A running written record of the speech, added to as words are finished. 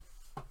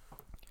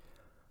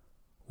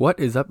What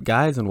is up,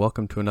 guys, and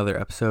welcome to another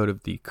episode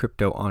of the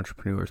Crypto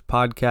Entrepreneurs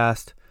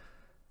Podcast.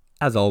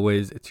 As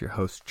always, it's your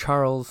host,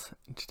 Charles.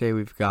 Today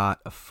we've got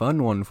a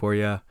fun one for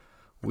you.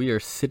 We are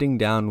sitting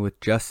down with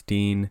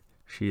Justine.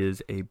 She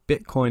is a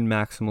Bitcoin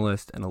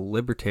maximalist and a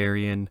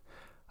libertarian.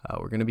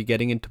 We're going to be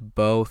getting into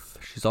both.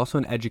 She's also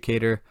an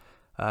educator,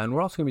 and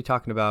we're also going to be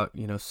talking about,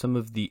 some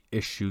of the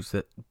issues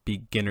that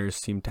beginners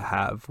seem to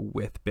have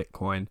with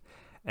Bitcoin,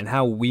 and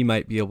how we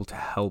might be able to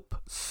help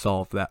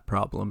solve that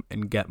problem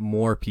and get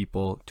more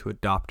people to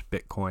adopt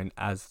Bitcoin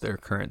as their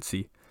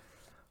currency.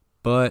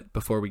 But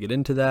before we get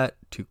into that,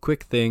 two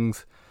quick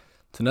things.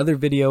 It's another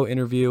video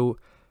interview.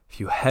 If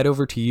you head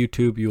over to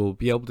YouTube, you will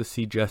be able to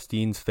see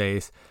Justine's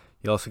face.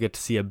 You also get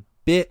to see a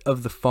bit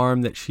of the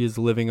farm that she is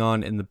living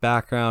on in the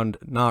background.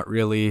 Not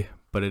really,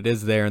 but it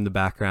is there in the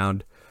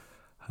background.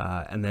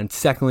 And then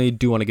secondly,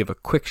 do want to give a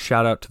quick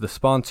shout out to the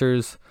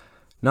sponsors.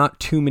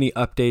 Not too many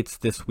updates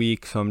this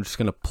week, so I'm just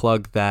going to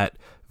plug that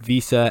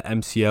Visa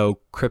MCO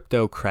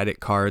crypto credit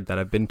card that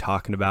I've been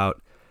talking about.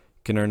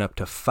 You can earn up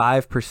to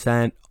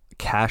 5%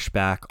 cash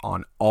back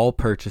on all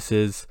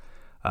purchases.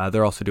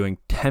 They're also doing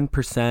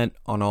 10%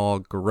 on all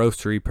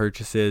grocery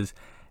purchases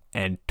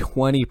and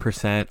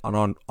 20%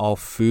 on all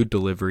food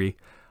delivery.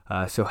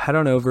 So head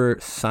on over,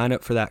 sign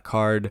up for that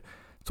card.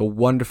 It's a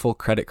wonderful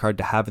credit card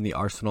to have in the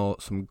arsenal,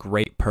 some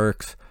great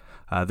perks.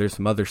 There's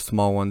some other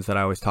small ones that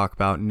I always talk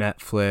about: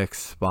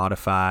 Netflix,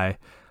 Spotify,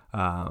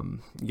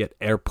 you get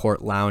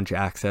airport lounge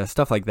access,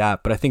 stuff like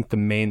that. But I think the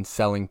main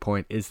selling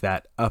point is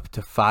that up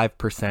to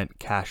 5%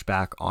 cash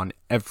back on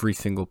every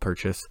single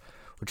purchase,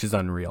 which is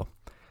unreal.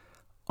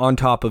 On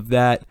top of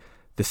that,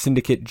 the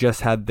Syndicate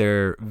just had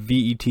their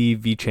VET,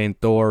 VeChain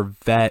Thor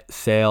VET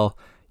sale.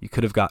 You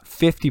could have got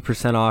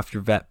 50% off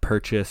your VET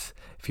purchase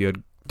if you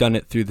had done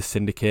it through the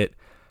Syndicate.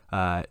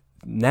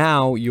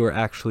 Now you're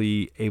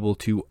actually able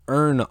to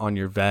earn on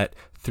your VET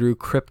through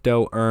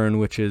Crypto Earn,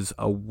 which is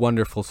a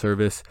wonderful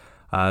service.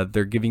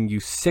 They're giving you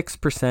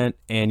 6%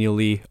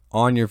 annually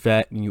on your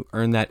VET, and you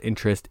earn that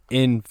interest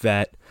in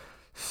VET.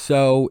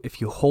 So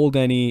if you hold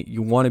any,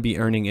 you want to be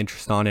earning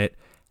interest on it,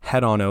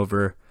 head on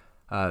over.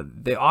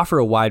 They offer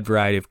a wide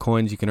variety of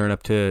coins. You can earn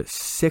up to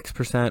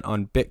 6%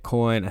 on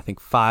Bitcoin, I think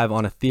 5%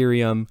 on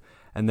Ethereum,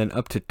 and then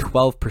up to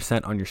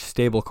 12% on your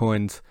stable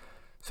coins.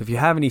 So if you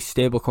have any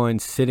stablecoins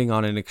sitting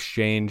on an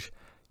exchange,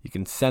 you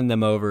can send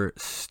them over,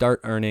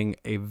 start earning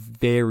a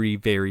very,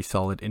 very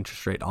solid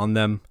interest rate on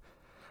them.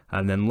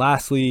 And then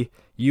lastly,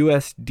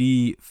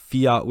 USD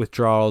fiat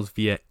withdrawals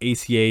via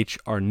ACH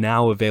are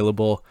now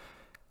available.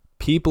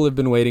 People have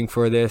been waiting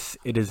for this.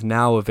 It is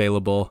now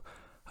available.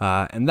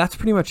 And that's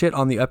pretty much it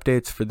on the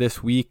updates for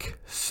this week.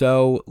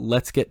 So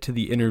let's get to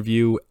the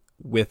interview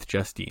with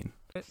Justine.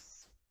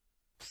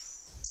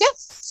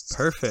 Yes.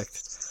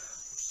 Perfect.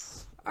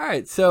 All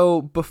right,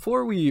 so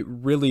before we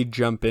really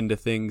jump into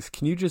things,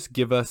 can you just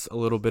give us a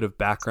little bit of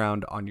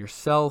background on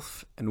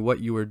yourself and what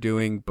you were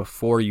doing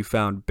before you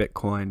found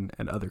Bitcoin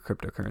and other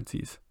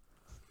cryptocurrencies?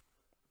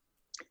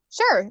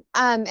 Sure.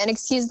 And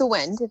excuse the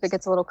wind if it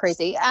gets a little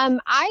crazy.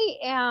 I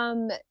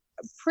am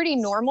pretty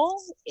normal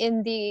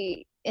in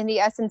the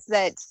essence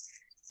that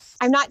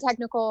I'm not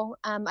technical.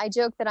 I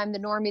joke that I'm the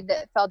normie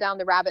that fell down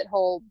the rabbit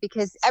hole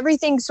because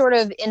everything sort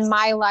of in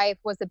my life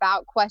was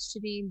about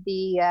questioning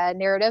the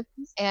narrative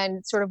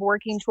and sort of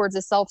working towards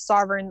a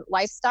self-sovereign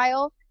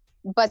lifestyle.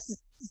 But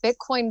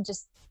Bitcoin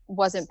just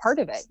wasn't part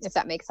of it, if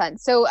that makes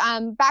sense. So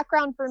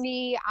background for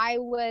me, I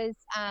was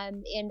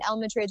in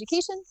elementary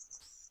education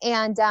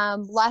and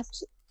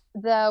left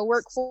the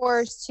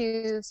workforce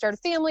to start a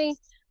family,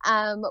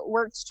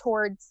 worked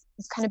towards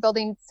kind of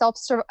building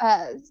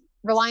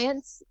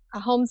self-reliance, a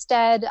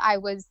homestead. I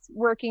was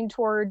working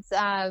towards,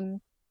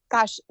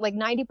 like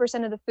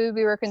 90% of the food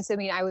we were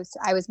consuming, I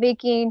was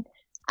making,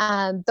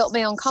 built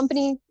my own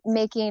company,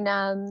 making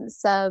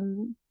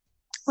some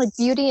like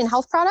beauty and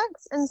health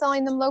products and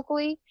selling them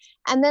locally.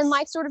 And then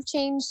life sort of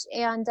changed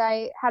and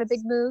I had a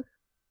big move.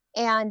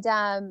 And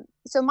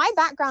so my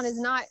background is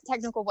not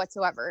technical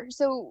whatsoever.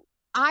 So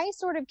I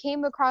sort of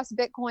came across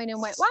Bitcoin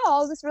and went,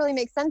 wow, this really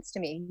makes sense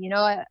to me.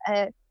 A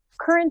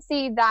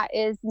currency that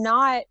is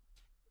not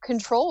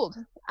controlled,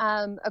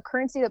 a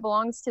currency that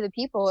belongs to the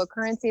people, a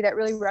currency that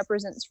really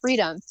represents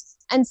freedom.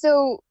 And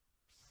so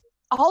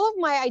all of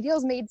my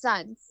ideals made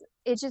sense.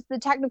 It's just the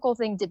technical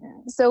thing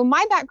didn't. So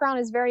my background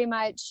is very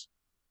much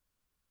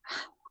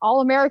all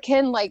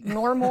American, like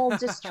normal,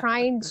 just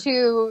trying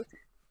to,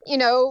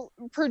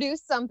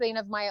 produce something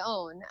of my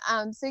own.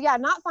 So yeah,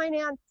 not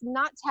finance,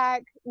 not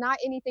tech, not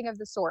anything of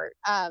the sort.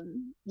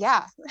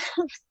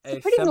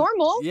 Pretty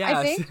normal, yeah,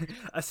 I think.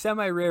 A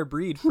semi-rare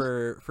breed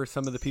for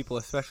some of the people,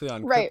 especially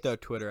on Right. crypto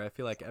Twitter. I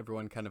feel like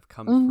everyone kind of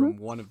comes from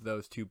one of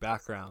those two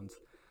backgrounds.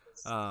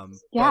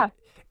 Yeah.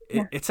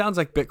 It sounds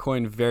like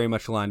Bitcoin very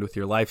much aligned with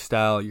your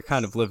lifestyle. You're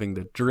kind of living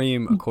the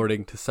dream,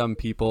 according to some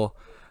people.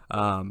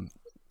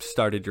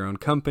 Started your own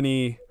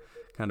company,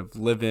 kind of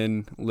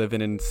living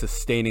and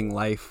sustaining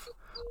life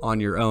on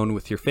your own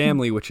with your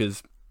family, which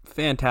is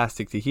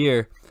fantastic to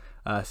hear.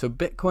 So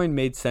Bitcoin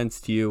made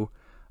sense to you.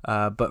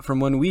 But from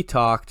when we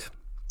talked,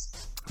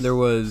 there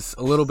was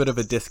a little bit of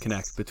a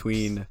disconnect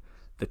between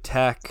the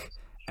tech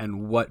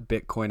and what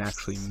Bitcoin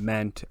actually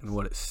meant and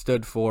what it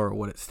stood for, or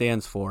what it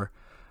stands for.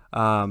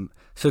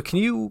 So can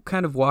you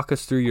kind of walk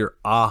us through your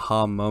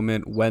aha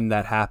moment, when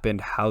that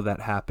happened, how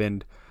that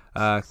happened?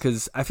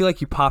 Because I feel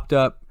like you popped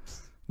up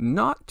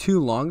not too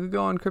long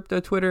ago on crypto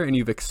Twitter, and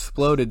you've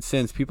exploded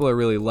since. People are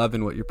really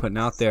loving what you're putting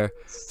out there.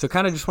 So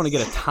kind of just want to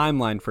get a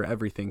timeline for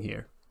everything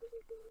here.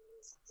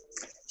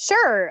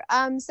 Sure.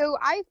 So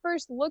I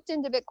first looked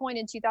into Bitcoin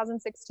in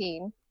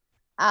 2016.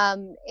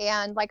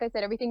 And like I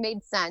said, everything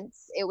made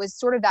sense. It was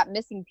sort of that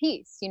missing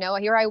piece. You know,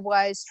 here I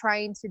was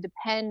trying to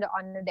depend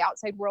on the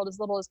outside world as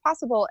little as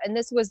possible. And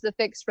this was the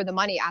fix for the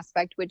money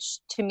aspect, which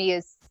to me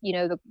is, you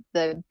know,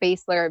 the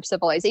base layer of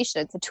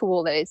civilization. It's a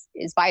tool that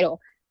is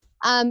vital.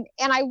 And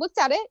I looked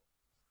at it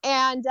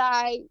and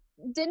I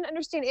didn't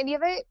understand any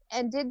of it,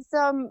 and did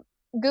some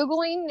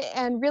Googling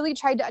and really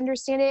tried to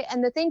understand it.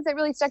 And the things that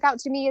really stuck out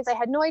to me is I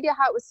had no idea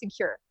how it was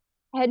secure.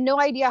 I had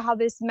no idea how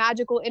this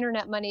magical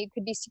internet money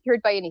could be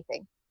secured by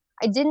anything.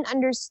 I didn't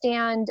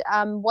understand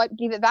what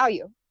gave it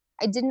value.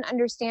 I didn't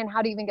understand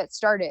how to even get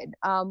started.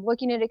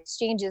 Looking at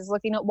exchanges,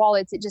 looking at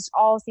wallets, it just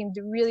all seemed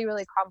really,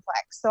 really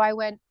complex. So I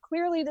went,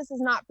 clearly this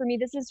is not for me.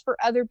 This is for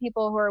other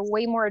people who are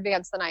way more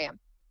advanced than I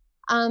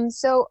am.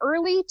 So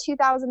early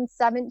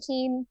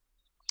 2017,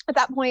 at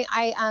that point,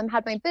 I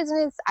had my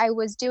business. I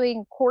was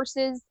doing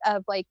courses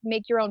of like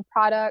make your own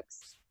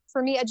products.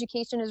 For me,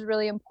 education is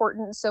really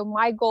important. So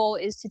my goal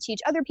is to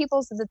teach other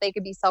people so that they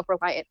could be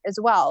self-reliant as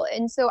well.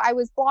 And so I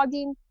was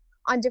blogging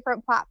on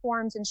different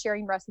platforms and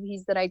sharing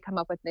recipes that I'd come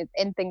up with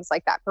and things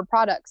like that for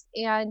products,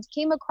 and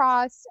came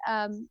across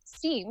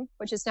Steem,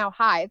 which is now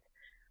Hive,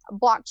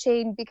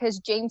 blockchain, because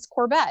James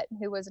Corbett,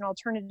 who was an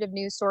alternative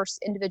news source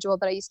individual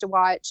that I used to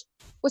watch,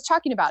 was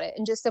talking about it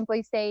and just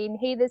simply saying,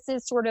 hey, this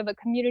is sort of a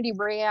community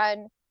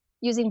brand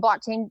using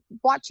blockchain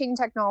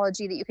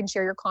technology that you can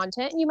share your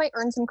content and you might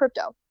earn some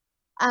crypto.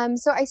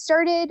 So I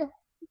started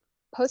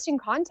posting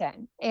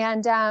content,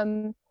 and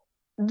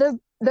the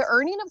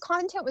earning of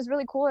content was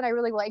really cool. And I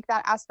really like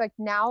that aspect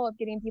now of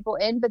getting people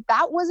in, but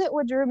that wasn't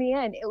what drew me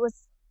in. It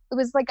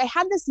was like, I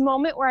had this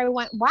moment where I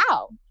went,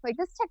 wow, like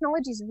this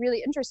technology is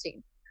really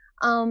interesting.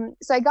 So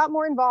I got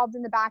more involved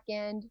in the back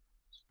end.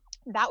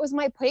 That was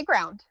my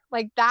playground.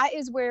 Like that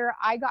is where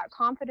I got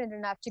confident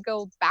enough to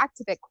go back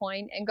to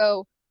Bitcoin and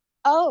go,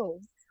 oh,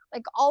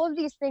 like all of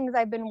these things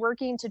I've been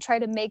working to try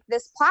to make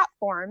this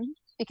platform,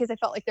 because I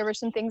felt like there were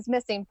some things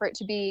missing for it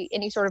to be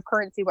any sort of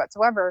currency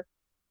whatsoever.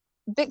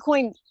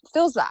 Bitcoin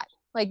fills that.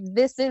 Like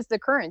this is the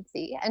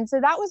currency. And so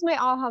that was my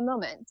aha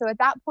moment. So at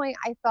that point,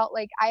 I felt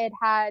like I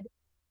had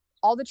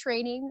all the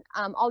training,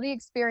 all the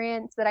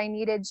experience that I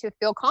needed to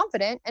feel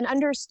confident and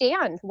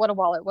understand what a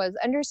wallet was,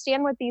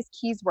 understand what these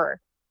keys were.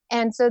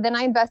 And so then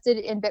I invested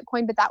in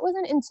Bitcoin, but that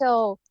wasn't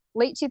until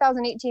late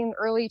 2018,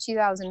 early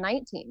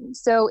 2019.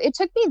 So it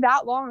took me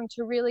that long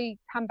to really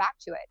come back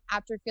to it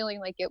after feeling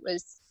like it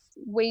was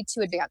way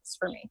too advanced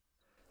for me.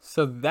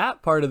 So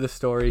that part of the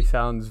story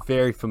sounds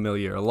very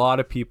familiar. A lot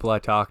of people I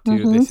talk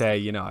to, they say,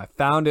 you know, I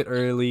found it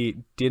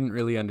early, didn't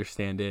really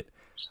understand it,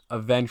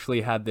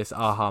 eventually had this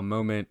aha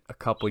moment a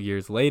couple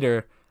years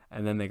later,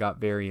 and then they got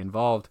very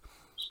involved.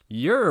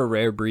 You're a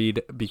rare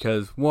breed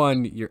because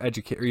one,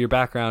 your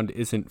background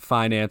isn't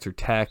finance or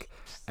tech,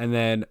 and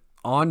then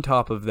on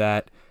top of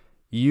that,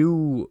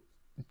 you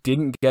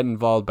didn't get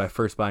involved by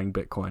first buying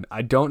Bitcoin.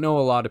 I don't know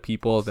a lot of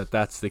people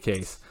that's the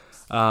case.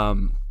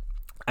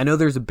 I know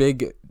there's a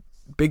big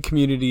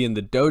community in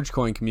the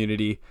Dogecoin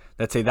community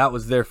that say that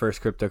was their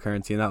first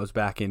cryptocurrency, and that was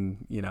back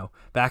in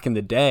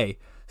the day.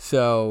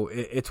 So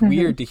it's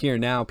weird to hear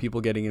now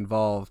people getting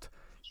involved,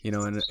 you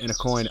know, in a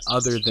coin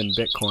other than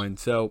Bitcoin.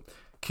 So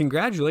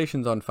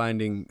congratulations on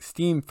finding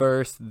Steem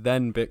first,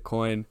 then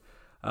Bitcoin.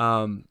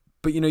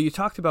 But, you know, you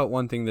talked about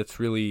one thing that's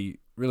really,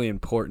 really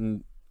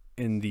important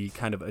in the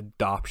kind of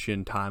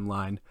adoption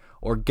timeline,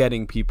 or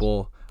getting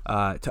people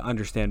to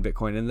understand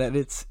Bitcoin, and that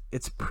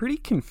it's pretty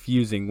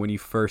confusing when you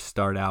first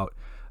start out,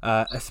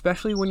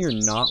 especially when you're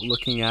not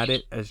looking at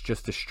it as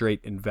just a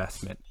straight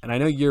investment. And I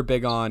know you're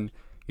big on,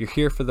 you're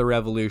here for the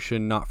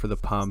revolution, not for the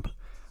pump.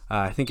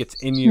 I think it's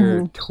in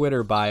your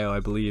Twitter bio,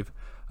 I believe,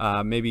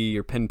 maybe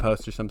your pin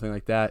post or something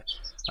like that.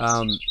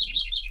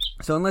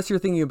 So unless you're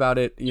thinking about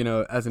it, you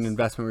know, as an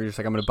investment where you're just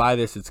like, I'm going to buy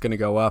this, it's going to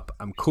go up,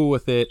 I'm cool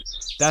with it,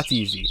 that's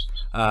easy.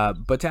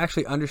 But to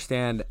actually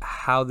understand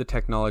how the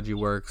technology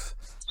works,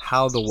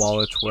 how the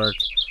wallets work,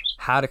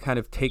 how to kind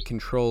of take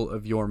control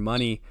of your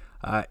money,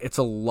 it's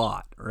a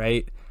lot,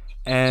 right?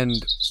 And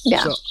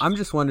so I'm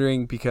just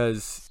wondering,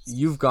 because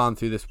you've gone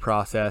through this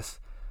process,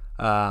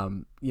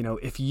 you know,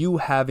 if you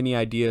have any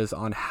ideas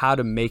on how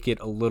to make it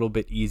a little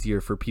bit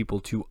easier for people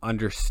to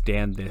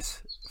understand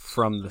this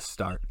from the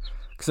start.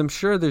 Because I'm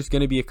sure there's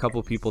going to be a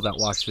couple people that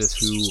watch this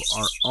who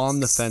are on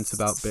the fence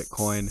about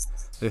Bitcoin.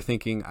 They're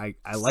thinking,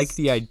 I like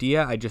the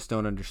idea, I just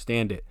don't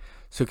understand it.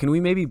 So can we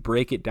maybe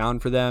break it down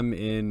for them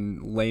in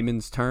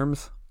layman's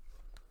terms?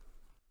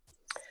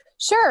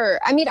 Sure.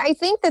 I mean, I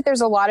think that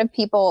there's a lot of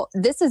people, to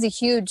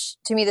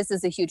me, this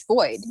is a huge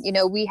void.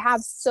 We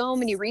have so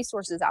many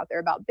resources out there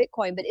about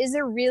Bitcoin, but is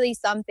there really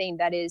something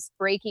that is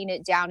breaking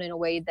it down in a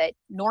way that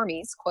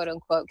normies, quote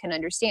unquote, can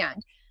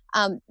understand?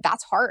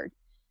 That's hard.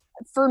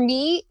 For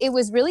me, it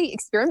was really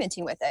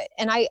experimenting with it.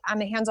 And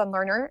I'm a hands-on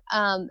learner.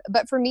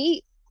 But for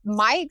me,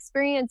 my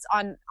experience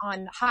on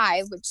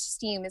Hive, which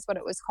Steem is what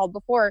it was called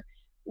before,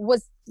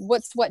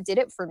 what did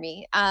it for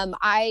me.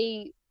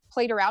 I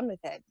played around with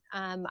it.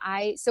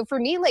 So for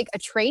me, like a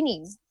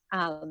training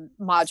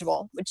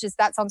module,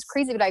 that sounds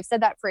crazy, but I've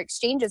said that for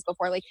exchanges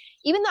before. Like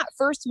even that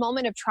first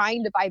moment of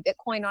trying to buy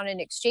Bitcoin on an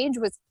exchange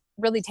was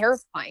really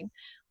terrifying.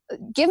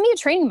 Give me a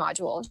training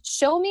module,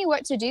 show me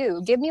what to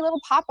do, give me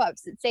little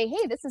pop-ups that say,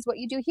 hey, this is what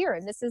you do here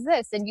and this is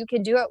this, and you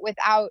can do it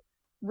without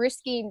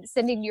risking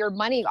sending your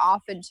money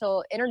off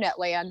until internet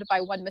land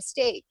by one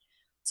mistake.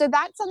 So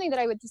that's something that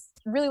I would just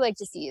really like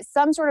to see, is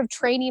some sort of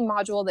training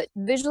module that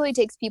visually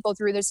takes people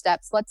through their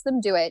steps, lets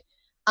them do it,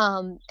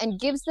 and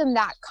gives them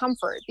that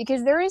comfort,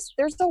 because there's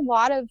a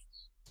lot of,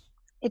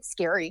 it's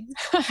scary.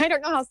 I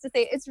don't know how else to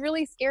say it. It's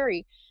really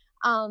scary.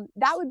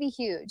 That would be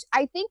huge.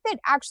 I think that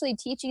actually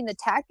teaching the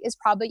tech is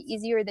probably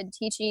easier than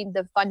teaching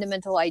the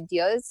fundamental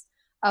ideas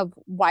of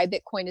why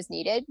Bitcoin is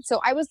needed.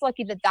 So I was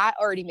lucky that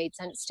already made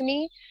sense to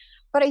me.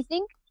 But I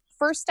think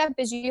first step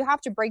is you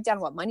have to break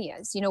down what money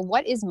is.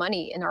 What is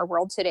money in our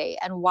world today,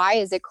 and why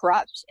is it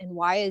corrupt, and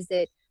why is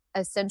it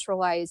a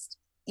centralized,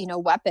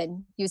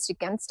 weapon used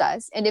against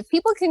us? And if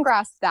people can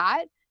grasp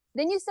that,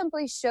 then you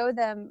simply show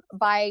them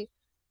by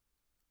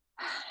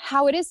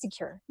how it is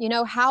secure,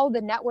 how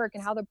the network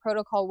and how the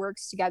protocol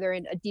works together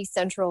in a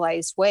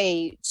decentralized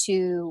way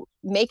to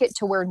make it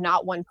to where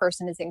not one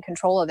person is in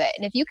control of it.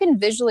 And if you can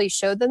visually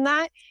show them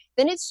that,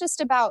 then it's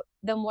just about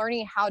them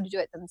learning how to do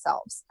it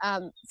themselves.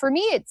 For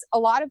me, it's a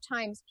lot of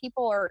times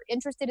people are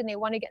interested and they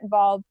want to get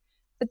involved,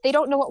 but they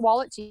don't know what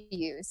wallet to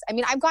use. I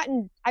mean, I've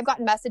gotten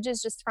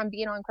messages just from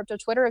being on crypto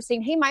Twitter of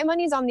saying, hey, my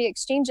money's on the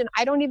exchange and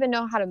I don't even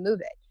know how to move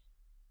it.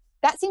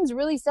 That seems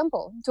really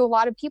simple to a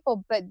lot of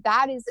people, but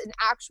that is an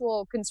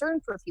actual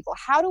concern for people.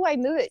 How do I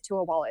move it to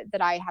a wallet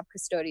that I have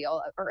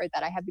custodial or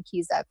that I have the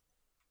keys of?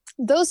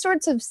 Those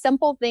sorts of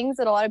simple things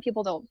that a lot of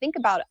people don't think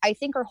about, I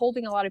think, are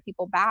holding a lot of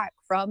people back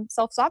from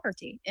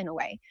self-sovereignty in a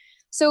way.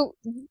 So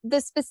the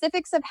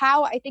specifics of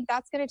how, I think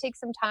that's going to take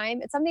some time.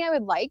 It's something I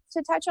would like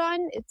to touch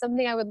on. It's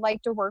something I would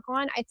like to work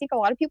on. I think a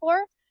lot of people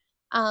are.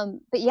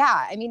 But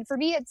yeah, I mean, for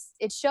me,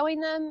 it's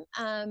showing them,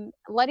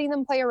 letting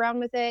them play around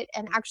with it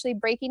and actually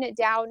breaking it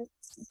down.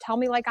 Tell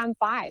me like I'm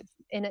 5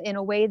 in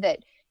a way that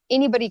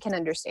anybody can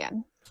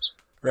understand.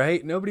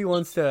 Right? Nobody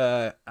wants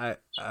to, I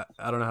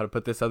don't know how to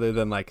put this other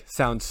than like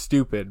sound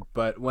stupid,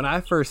 but when I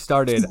first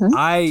started,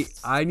 I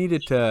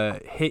needed to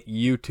hit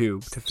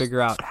YouTube to figure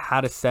out how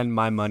to send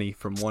my money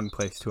from one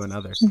place to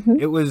another.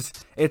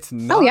 It's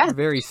not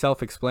very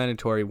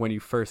self-explanatory when you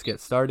first get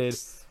started.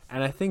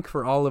 And I think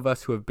for all of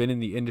us who have been in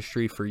the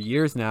industry for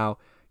years now,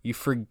 you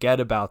forget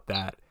about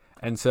that.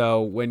 And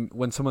so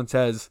when someone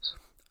says,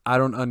 I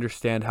don't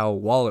understand how a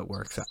wallet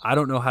works, I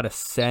don't know how to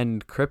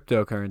send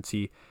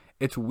cryptocurrency,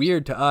 it's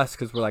weird to us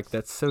because we're like,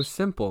 that's so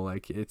simple.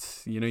 Like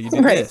it's, you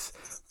do this.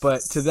 But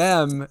to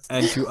them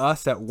and to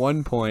us at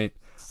one point,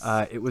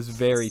 it was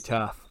very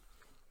tough.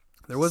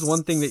 There was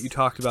one thing that you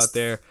talked about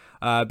there,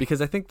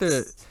 because I think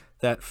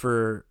that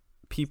for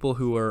people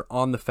who are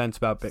on the fence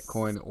about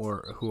Bitcoin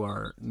or who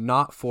are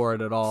not for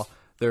it at all,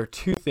 there are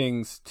two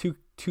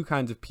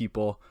kinds of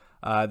people.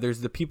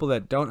 There's the people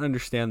that don't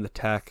understand the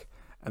tech,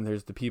 and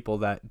there's the people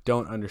that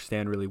don't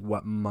understand really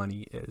what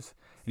money is.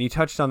 And you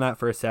touched on that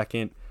for a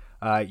second.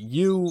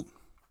 You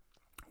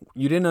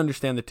didn't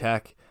understand the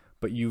tech,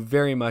 but you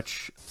very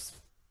much,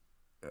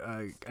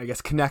 I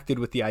guess, connected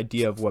with the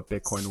idea of what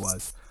Bitcoin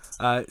was.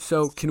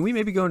 So can we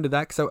maybe go into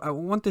that? Because I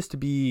want this to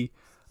be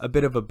a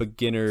bit of a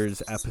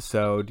beginner's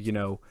episode,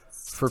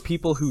 for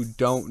people who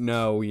don't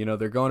know,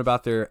 they're going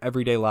about their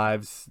everyday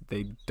lives.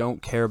 They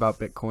don't care about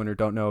Bitcoin or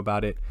don't know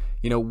about it.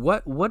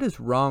 What is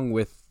wrong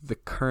with the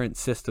current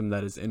system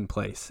that is in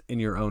place, in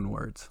your own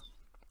words?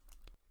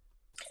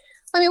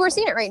 I mean, we're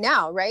seeing it right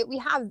now, right? We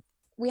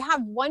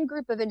have one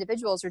group of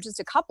individuals, or just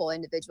a couple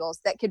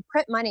individuals, that could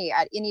print money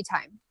at any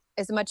time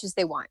as much as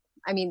they want.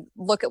 I mean,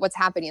 look at what's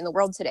happening in the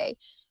world today.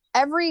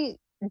 Every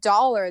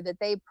dollar that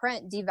they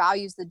print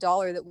devalues the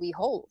dollar that we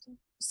hold.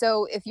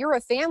 So if you're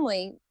a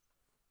family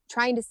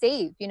trying to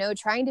save,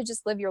 trying to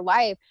just live your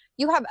life,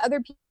 you have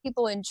other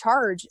people in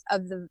charge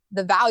of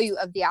the value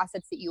of the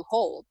assets that you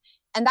hold.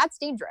 And that's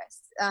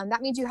dangerous.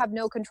 That means you have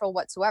no control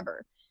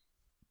whatsoever.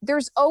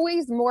 There's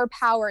always more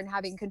power in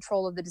having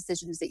control of the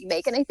decisions that you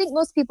make. And I think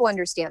most people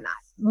understand that.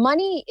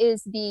 Money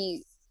is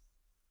the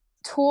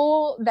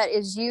tool that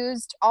is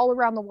used all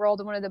around the world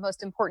and one of the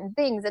most important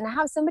things. And to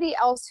have somebody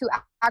else who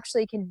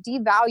actually can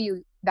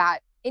devalue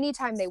that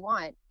anytime they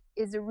want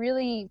is a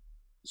really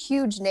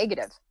huge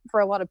negative for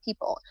a lot of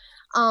people.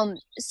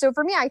 So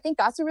for me, I think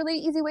that's a really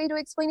easy way to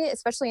explain it,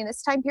 especially in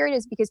this time period,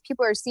 is because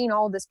people are seeing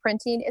all of this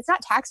printing. It's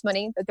not tax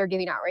money that they're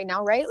giving out right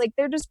now, right? Like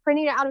they're just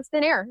printing it out of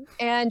thin air.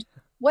 And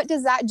what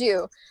does that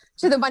do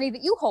to the money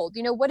that you hold?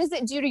 You know, what does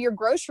it do to your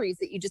groceries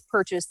that you just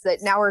purchased that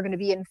now are going to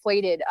be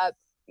inflated up,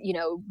 you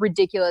know,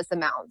 ridiculous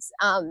amounts?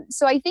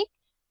 So I think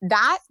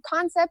that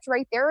concept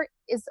right there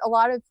is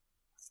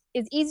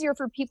easier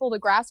for people to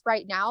grasp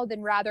right now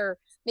than rather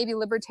maybe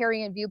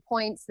libertarian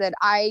viewpoints that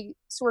I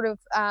sort of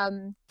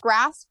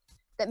grasp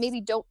that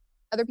maybe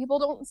other people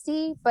don't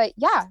see. But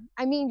yeah,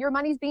 I mean, your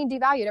money's being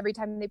devalued every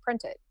time they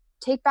print it.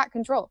 Take back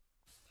control.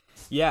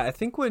 Yeah, I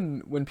think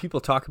when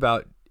people talk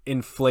about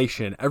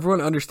inflation,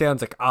 everyone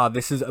understands like,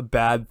 this is a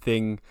bad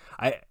thing.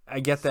 I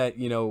get that,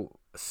 you know,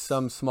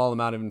 some small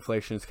amount of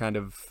inflation is kind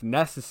of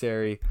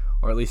necessary,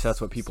 or at least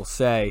that's what people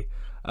say.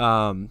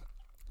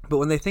 But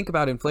when they think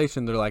about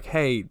inflation, they're like,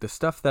 hey, the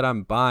stuff that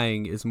I'm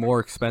buying is more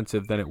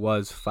expensive than it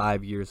was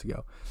 5 years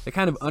ago. They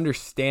kind of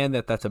understand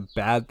that that's a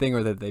bad thing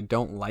or that they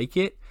don't like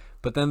it.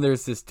 But then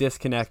there's this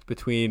disconnect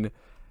between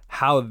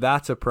how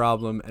that's a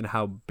problem and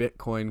how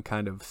Bitcoin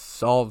kind of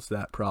solves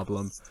that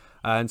problem.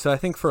 And so I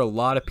think for a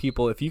lot of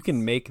people, if you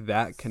can make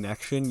that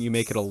connection, you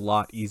make it a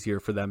lot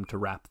easier for them to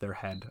wrap their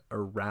head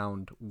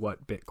around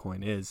what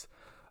Bitcoin is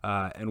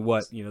and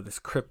what, you know, this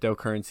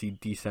cryptocurrency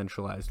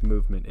decentralized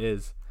movement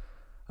is.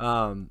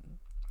 So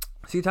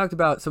you talked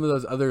about some of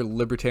those other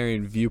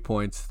libertarian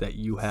viewpoints that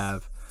you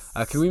have.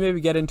 Can we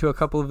maybe get into a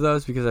couple of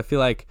those? Because I feel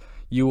like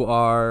you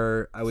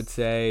are, I would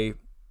say,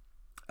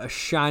 a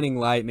shining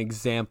light, an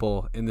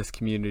example in this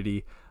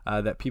community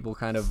that people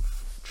kind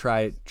of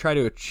try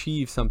to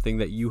achieve something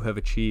that you have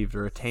achieved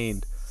or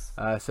attained.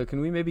 So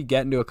can we maybe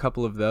get into a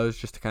couple of those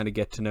just to kind of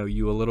get to know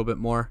you a little bit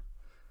more?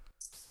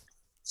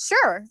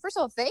 Sure. First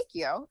of all, thank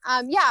you.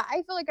 Yeah,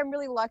 I feel like I'm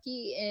really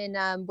lucky in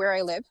where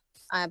I live.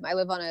 I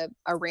live on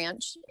a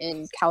ranch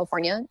in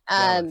California.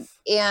 And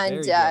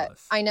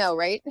I know,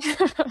 right?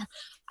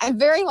 I'm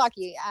very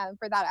lucky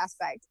for that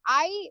aspect.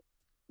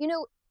 You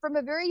know, from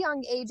a very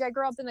young age, I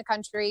grew up in the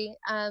country.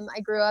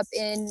 I grew up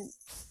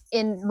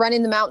in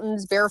running the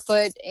mountains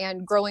barefoot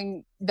and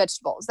growing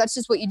vegetables. That's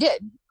just what you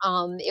did.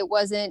 It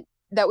wasn't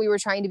that we were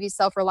trying to be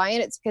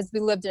self-reliant. It's because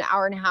we lived an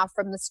hour and a half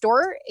from the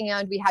store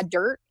and we had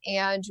dirt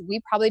and we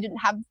probably didn't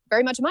have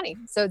very much money.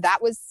 So that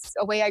was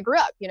a way I grew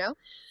up, you know?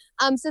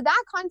 So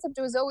that concept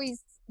was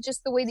always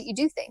just the way that you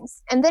do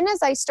things. And then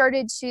as I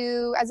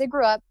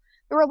grew up,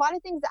 there were a lot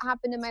of things that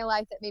happened in my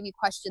life that made me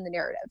question the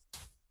narrative.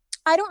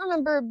 I don't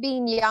remember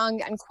being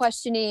young and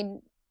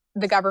questioning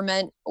the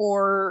government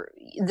or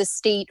the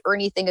state or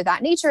anything of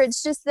that nature.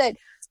 It's just that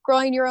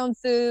growing your own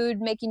food,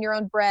 making your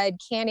own bread,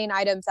 canning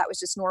items, that was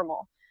just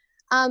normal.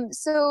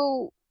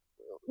 So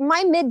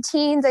my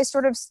mid-teens, I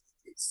sort of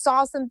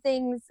saw some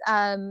things,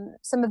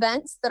 some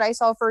events that I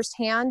saw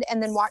firsthand,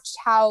 and then watched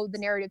how the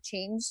narrative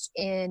changed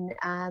in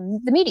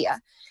the media.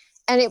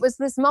 And it was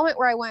this moment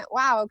where I went,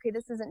 wow, okay,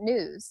 this isn't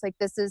news. Like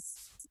this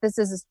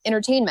is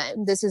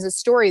entertainment. This is a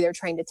story they're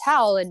trying to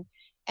tell, and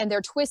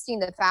they're twisting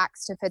the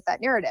facts to fit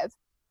that narrative.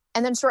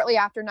 And then shortly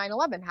after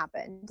 9/11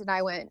 happened, and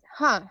I went,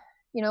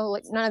 you know,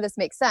 like none of this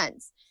makes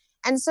sense.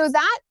 And so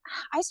that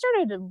I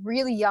started at a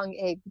really young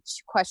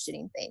age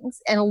questioning things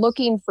and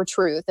looking for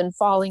truth and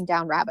falling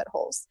down rabbit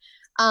holes.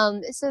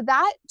 So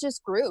that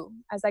just grew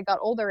as I got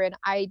older, and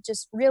I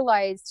just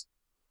realized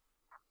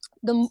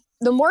the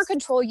more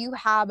control you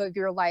have of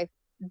your life,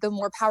 the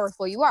more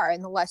powerful you are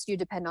and the less you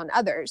depend on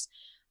others.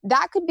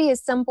 That could be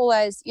as simple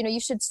as, you know, you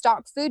should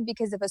stock food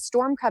because if a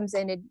storm comes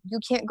in and you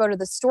can't go to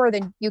the store,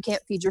 then you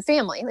can't feed your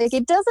family. Like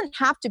it doesn't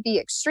have to be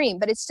extreme,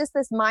 but it's just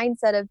this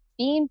mindset of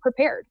being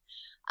prepared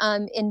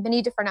in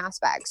many different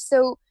aspects.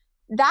 So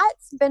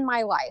that's been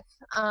my life.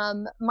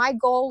 My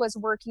goal was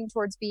working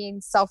towards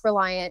being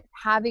self-reliant,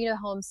 having a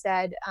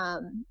homestead,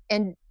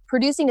 and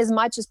producing as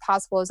much as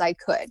possible as I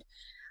could.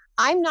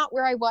 I'm not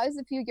where I was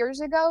a few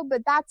years ago,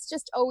 but that's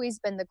just always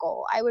been the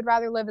goal. I would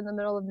rather live in the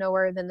middle of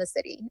nowhere than the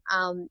city.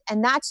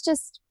 And that's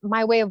just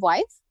my way of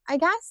life, I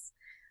guess.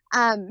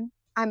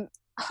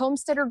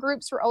 Homesteader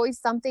groups were always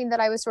something that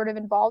I was sort of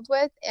involved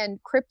with,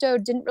 and crypto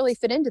didn't really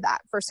fit into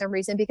that for some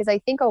reason, because I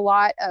think a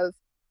lot of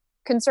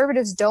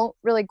conservatives don't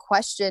really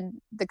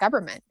question the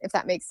government, if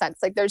that makes sense.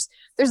 Like there's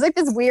like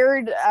this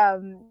weird,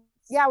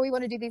 we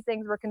want to do these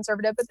things, we're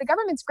conservative, but the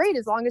government's great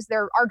as long as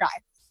they're our guy.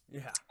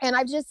 Yeah. And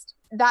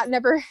that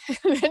never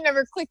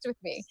clicked with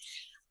me.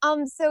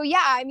 So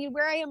yeah, I mean,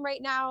 where I am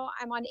right now,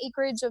 I'm on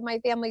acreage of my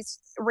family's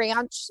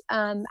ranch.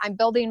 I'm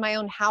building my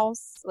own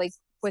house, like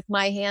with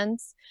my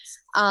hands.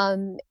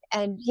 And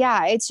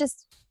yeah,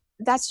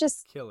 that's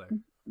just killer.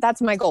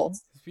 That's my goal.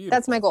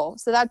 That's my goal.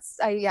 So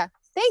yeah.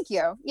 Thank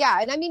you. Yeah.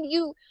 And I mean,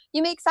 you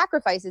make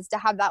sacrifices to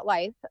have that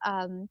life.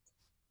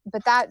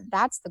 But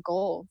that's the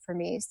goal for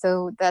me.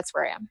 So that's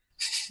where I am.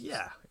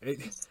 Yeah.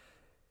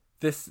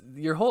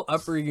 Your whole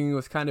upbringing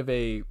was kind of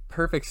a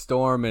perfect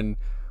storm and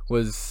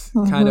was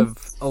kind of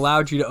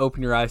allowed you to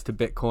open your eyes to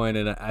Bitcoin.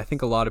 And I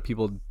think a lot of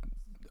people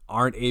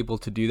aren't able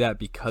to do that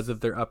because of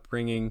their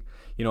upbringing.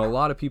 You know, a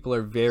lot of people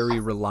are very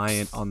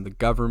reliant on the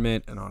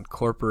government and on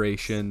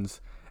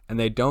corporations, and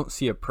they don't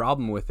see a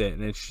problem with it.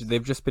 And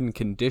they've just been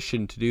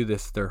conditioned to do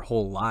this their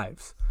whole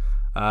lives.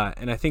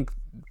 And I think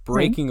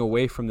breaking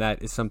away from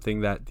that is something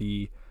that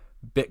the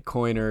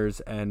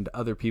Bitcoiners and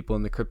other people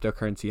in the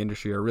cryptocurrency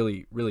industry are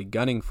really, really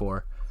gunning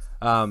for.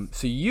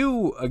 So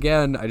you,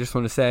 again, I just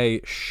want to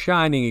say,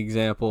 shining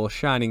example,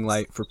 shining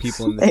light for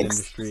people in this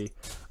industry.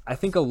 I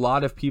think a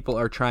lot of people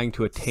are trying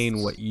to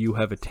attain what you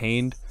have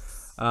attained.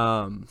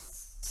 I'm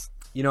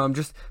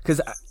just,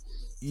 because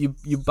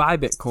you buy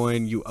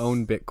Bitcoin, you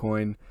own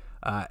Bitcoin,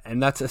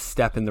 and that's a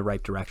step in the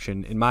right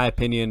direction. In my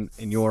opinion,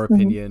 in your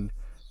opinion,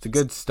 it's a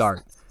good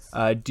start.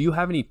 Do you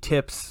have any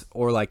tips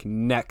or like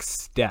next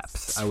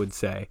steps, I would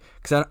say?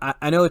 Because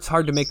I know it's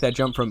hard to make that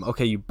jump from,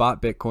 okay, you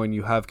bought Bitcoin,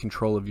 you have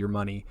control of your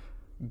money,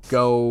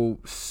 go,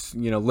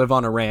 live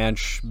on a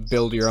ranch,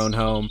 build your own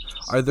home.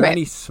 Are there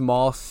any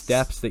small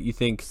steps that you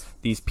think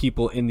these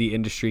people in the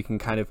industry can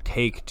kind of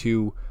take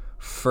to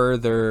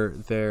further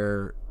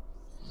their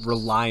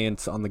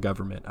reliance on the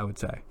government, I would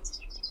say?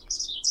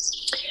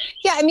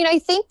 Yeah, I mean, I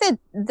think that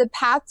the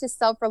path to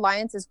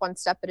self-reliance is one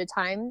step at a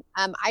time.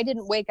 I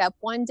didn't wake up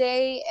one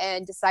day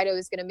and decide I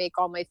was going to make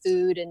all my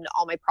food and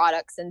all my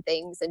products and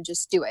things and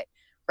just do it,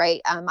 right?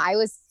 I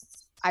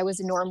was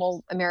a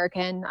normal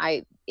American.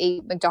 I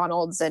ate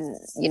McDonald's and,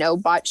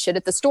 bought shit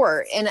at the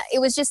store. And it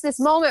was just this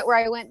moment where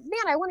I went,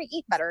 man, I want to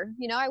eat better.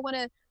 I want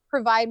to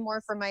provide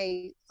more for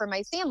my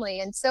family.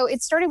 And so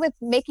it started with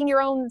making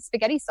your own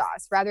spaghetti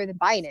sauce rather than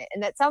buying it.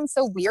 And that sounds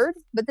so weird,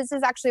 but this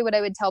is actually what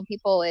I would tell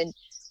people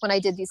when I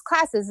did these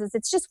classes is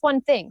it's just one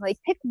thing. Like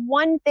pick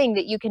one thing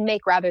that you can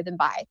make rather than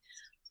buy.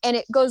 And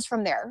it goes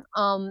from there.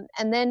 And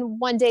then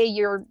one day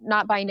you're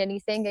not buying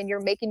anything and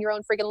you're making your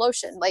own friggin'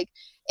 lotion. Like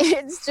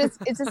it's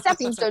a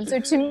stepping stone. So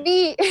to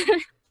me,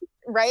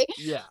 right?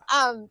 Yeah.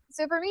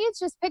 So for me, it's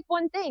just pick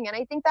one thing. And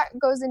I think that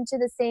goes into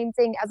the same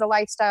thing as a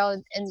lifestyle.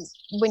 And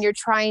when you're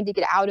trying to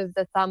get out of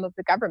the thumb of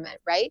the government,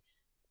 right?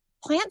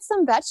 Plant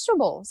some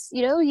vegetables.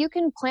 You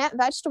can plant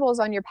vegetables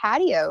on your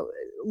patio.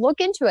 Look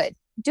into it.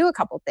 Do a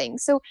couple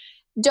things. So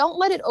don't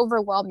let it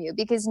overwhelm you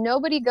because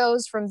nobody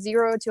goes from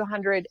 0 to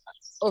 100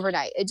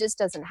 overnight. It just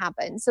doesn't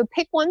happen. So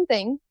pick one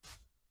thing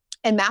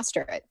and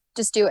master it.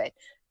 Just do it.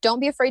 Don't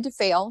be afraid to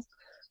fail.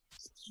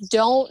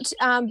 Don't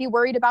be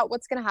worried about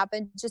what's going to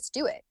happen. Just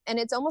do it. And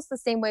it's almost the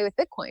same way with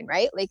Bitcoin,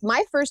 right? Like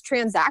my first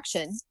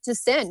transaction to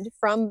send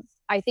from,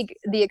 I think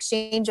the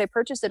exchange I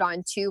purchased it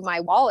on to my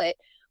wallet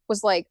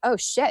was like, oh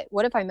shit,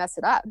 what if I mess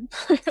it up?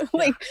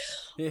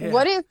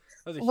 What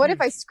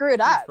if I screw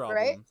it up, problem.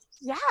 Right?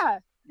 Yeah.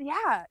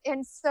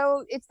 And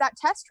so it's that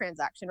test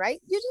transaction,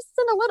 right? You just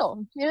send a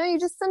little, you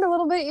just send a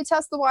little bit, you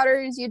test the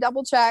waters, you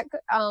double check,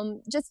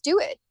 just do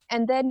it.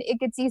 And then it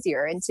gets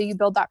easier. And so you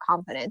build that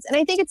confidence. And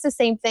I think it's the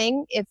same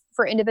thing if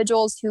for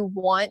individuals who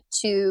want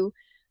to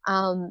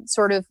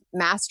sort of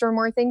master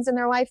more things in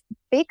their life,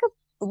 bake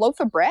a loaf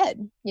of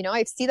bread.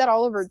 I see that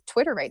all over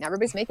Twitter right now.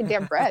 Everybody's making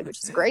damn bread,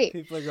 which is great.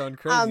 People are going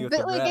crazy with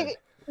the bread.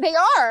 They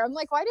are. I'm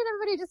like, why did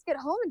everybody just get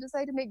home and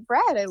decide to make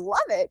bread? I love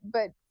it,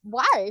 but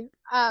why?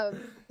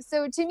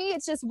 So to me,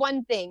 it's just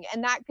one thing.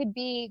 And that could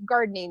be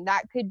gardening.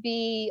 That could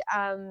be,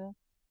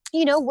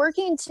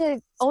 working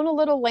to own a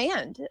little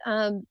land.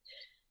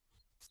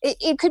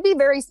 It could be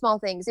very small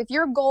things. If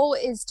your goal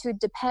is to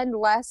depend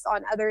less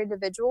on other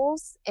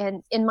individuals,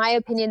 and in my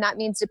opinion, that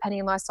means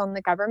depending less on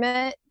the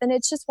government, then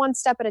it's just one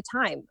step at a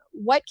time.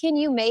 What can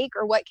you make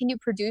or what can you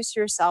produce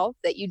yourself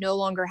that you no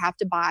longer have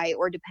to buy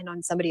or depend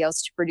on somebody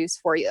else to produce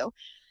for you?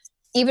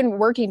 Even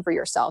working for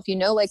yourself,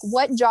 like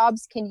what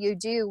jobs can you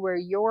do where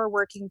you're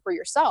working for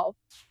yourself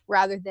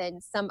rather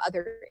than some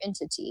other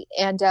entity?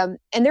 And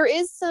there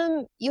is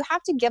you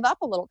have to give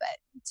up a little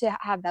bit to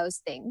have those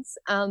things.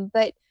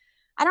 But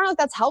I don't know if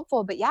that's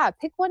helpful, but yeah,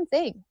 pick one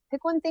thing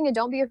and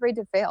don't be afraid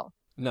to fail.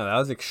 No, that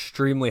was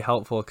extremely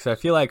helpful because I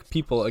feel like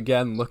people,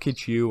 again, look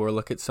at you or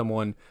look at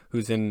someone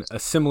who's in a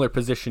similar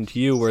position to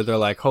you where they're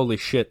like, holy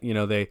shit,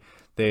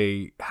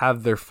 they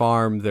have their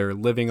farm, they're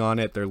living on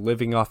it, they're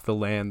living off the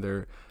land,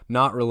 they're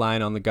not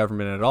relying on the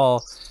government at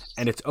all,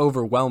 and it's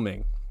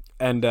overwhelming.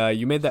 And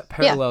you made that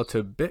parallel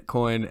to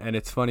Bitcoin, and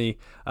it's funny,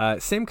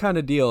 same kind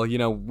of deal.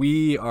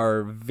 We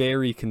are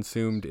very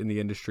consumed in the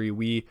industry.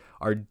 We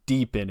are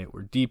deep in it.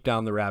 We're deep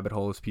down the rabbit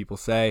hole, as people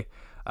say.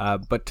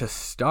 But to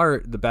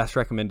start, the best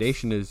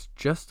recommendation is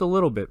just a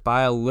little bit.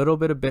 Buy a little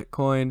bit of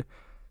Bitcoin,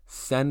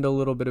 send a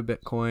little bit of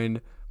Bitcoin,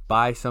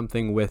 buy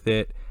something with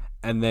it,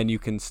 and then you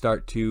can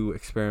start to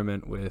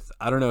experiment with,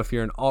 I don't know if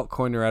you're an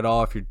altcoiner at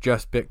all, if you're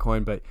just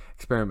Bitcoin, but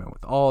experiment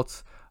with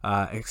alts.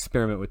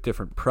 Experiment with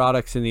different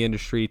products in the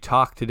industry,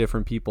 talk to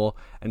different people,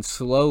 and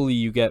slowly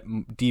you get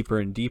deeper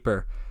and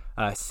deeper.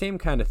 Same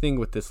kind of thing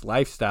with this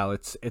lifestyle.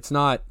 It's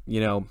not,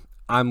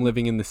 I'm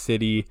living in the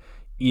city,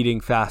 eating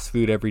fast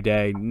food every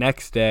day.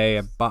 Next day,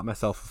 I bought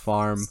myself a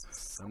farm.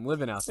 I'm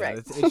living out there.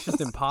 Right. It's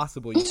just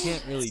impossible. You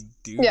can't really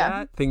do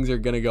that. Things are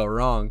going to go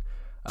wrong.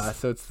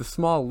 So it's the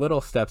small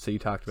little steps that you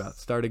talked about.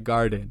 Start a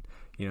garden.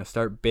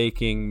 Start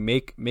baking,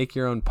 make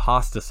your own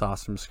pasta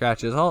sauce from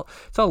scratch. It's all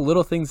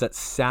little things that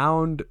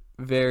sound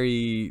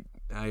very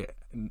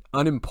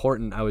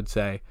unimportant, I would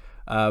say.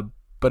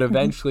 But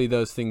eventually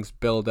those things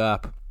build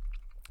up,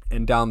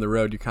 and down the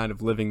road, you're kind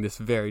of living this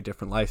very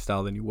different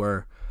lifestyle than you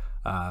were,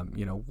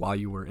 while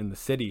you were in the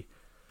city.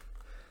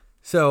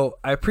 So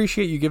I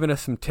appreciate you giving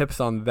us some tips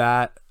on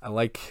that. I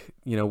like,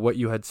 what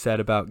you had said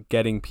about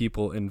getting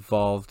people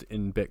involved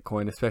in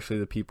Bitcoin, especially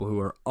the people who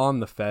are on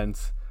the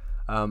fence.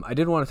 I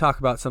did want to talk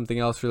about something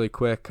else really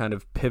quick, kind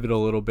of pivot a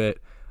little bit,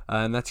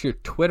 and that's your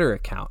Twitter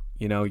account.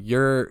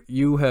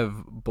 You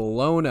have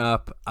blown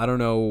up. I don't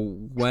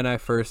know when I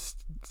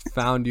first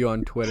found you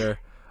on Twitter.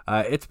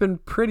 It's been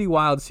pretty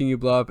wild seeing you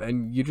blow up,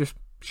 and you just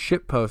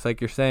shit post like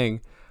you're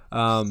saying.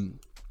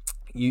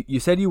 You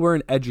said you were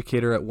an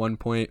educator at one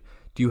point.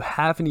 Do you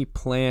have any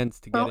plans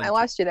to get I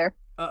lost you there.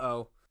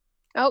 Uh-oh.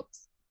 Oh,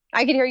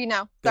 I can hear you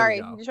now. There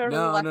Sorry. we go.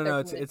 No.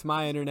 It's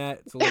my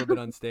internet. It's a little bit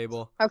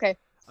unstable. Okay.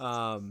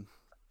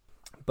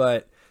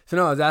 But so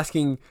no, I was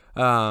asking,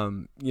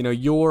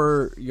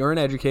 you're an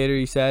educator,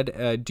 you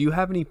said. Do you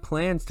have any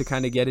plans to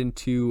kind of get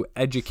into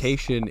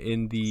education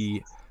in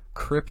the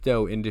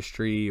crypto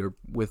industry or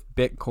with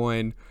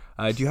Bitcoin?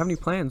 Do you have any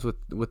plans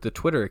with the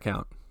Twitter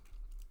account?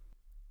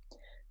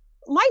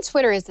 My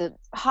Twitter is a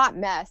hot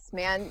mess,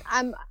 man.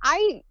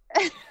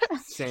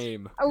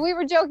 Same. We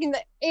were joking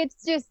that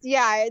it's just,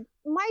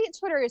 my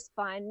Twitter is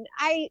fun.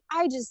 I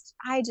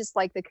just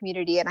like the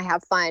community and I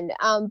have fun.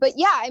 But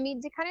yeah, I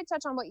mean, to kind of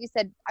touch on what you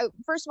said,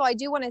 first of all, I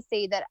do want to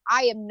say that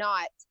I am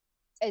not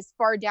as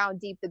far down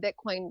deep the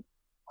Bitcoin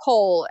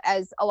hole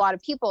as a lot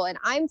of people, and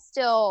I'm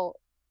still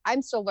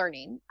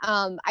learning.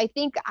 I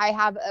think I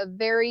have a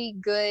very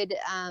good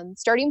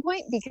starting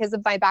point because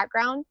of my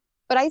background,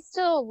 but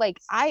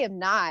I am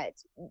not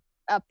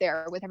up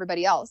there with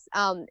everybody else.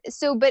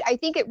 But I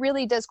think it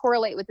really does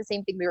correlate with the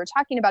same thing we were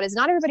talking about, is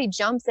not everybody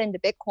jumps into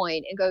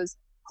Bitcoin and goes,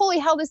 holy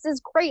hell, this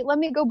is great. Let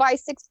me go buy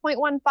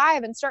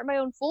 6.15 and start my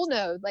own full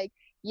node.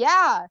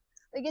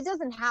 It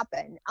doesn't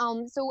happen.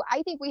 So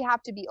I think we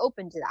have to be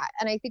open to that.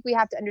 And I think we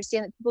have to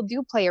understand that people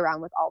do play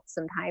around with alts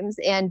sometimes,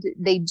 and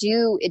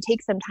it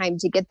takes some time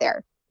to get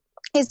there.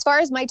 As far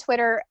as my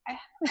Twitter,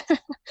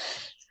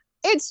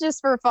 it's just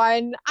for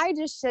fun. I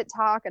just shit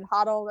talk and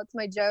hodl. That's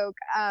my joke.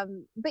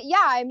 But yeah,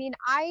 I mean,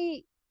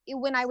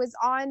 when I was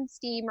on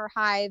Steam or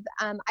Hive,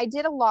 I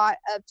did a lot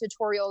of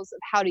tutorials of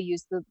how to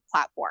use the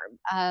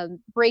platform,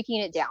 breaking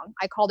it down.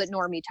 I called it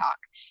Normie Talk.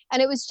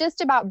 And it was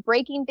just about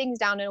breaking things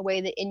down in a way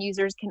that end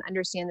users can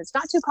understand. It's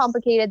not too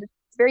complicated.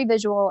 It's very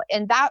visual.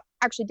 And that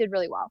actually did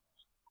really well.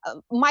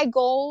 My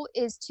goal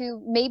is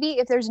to, maybe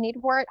if there's a need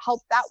for it,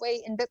 help that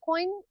way in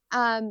Bitcoin.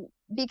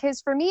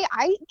 Because for me,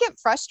 I get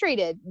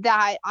frustrated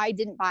that I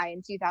didn't buy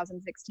in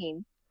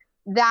 2016,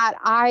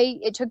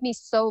 it took me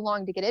so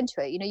long to get into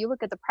it. You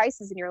look at the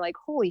prices and you're like,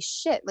 holy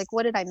shit, like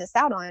what did I miss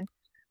out on?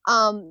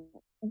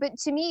 But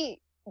to me,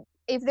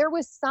 if there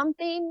was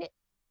something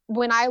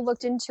when I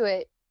looked into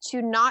it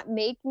to not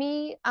make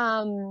me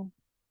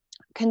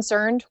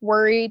concerned,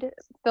 worried,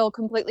 feel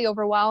completely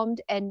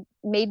overwhelmed, and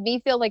made me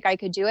feel like I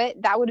could do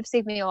it, that would have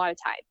saved me a lot of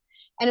time.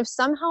 And if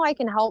somehow I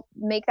can help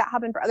make that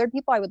happen for other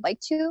people, I would like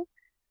to.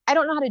 I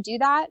don't know how to do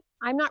that.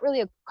 I'm not really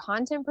a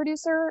content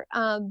producer.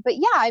 But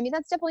yeah, I mean,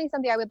 that's definitely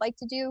something I would like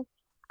to do.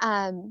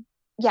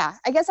 Yeah,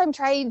 I guess I'm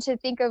trying to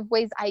think of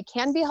ways I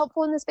can be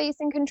helpful in the space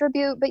and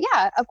contribute. But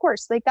yeah, of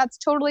course, that's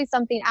totally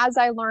something. As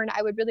I learn,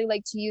 I would really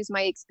like to use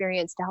my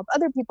experience to help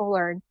other people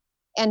learn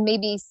and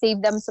maybe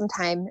save them some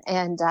time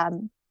and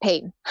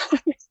pain.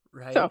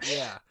 Right. So,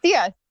 yeah.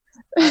 Yeah.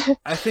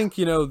 I think,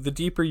 the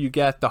deeper you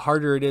get, the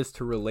harder it is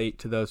to relate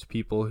to those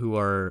people who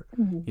are,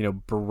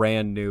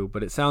 brand new.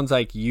 But it sounds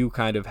like you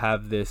kind of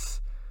have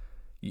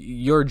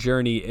your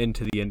journey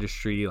into the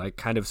industry,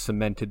 kind of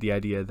cemented the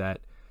idea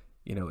that,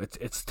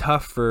 it's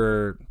tough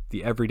for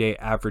the everyday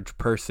average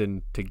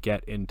person to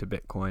get into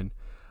Bitcoin.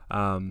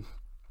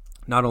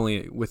 Not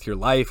only with your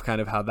life,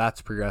 kind of how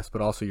that's progressed,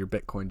 but also your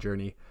Bitcoin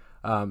journey.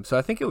 So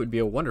I think it would be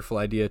a wonderful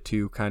idea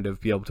to kind of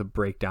be able to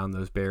break down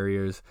those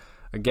barriers.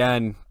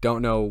 Again,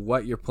 don't know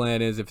what your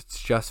plan is, if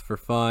it's just for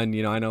fun.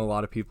 I know a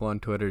lot of people on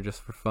Twitter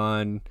just for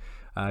fun,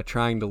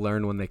 trying to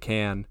learn when they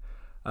can.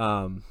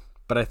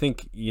 But I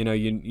think,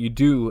 you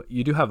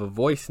do have a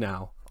voice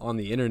now on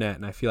the internet,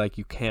 and I feel like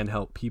you can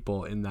help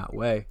people in that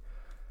way.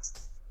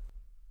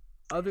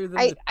 Other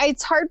than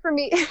it's hard for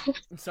me.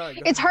 I'm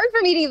sorry. It's hard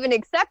for me to even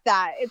accept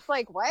that. It's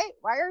like, what?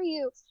 Why are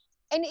you?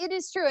 And it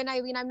is true. And I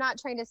mean, I'm not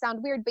trying to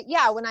sound weird, but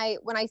yeah, when I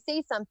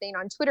say something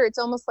on Twitter, it's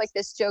almost like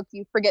this joke,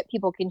 you forget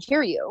people can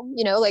hear you,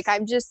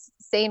 I'm just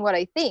saying what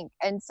I think.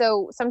 And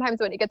so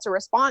sometimes when it gets a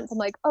response, I'm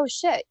like, oh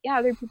shit, yeah,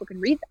 other people can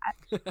read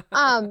that.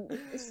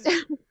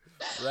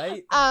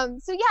 Right.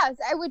 So yes,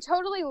 I would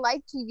totally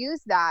like to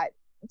use that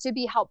to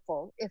be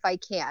helpful if I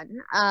can,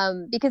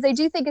 because I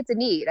do think it's a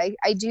need.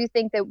 I do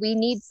think that we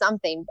need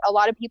something. A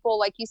lot of people,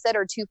 like you said,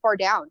 are too far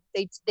down.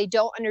 They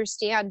don't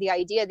understand the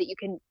idea that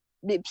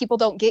people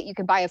don't get, you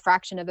can buy a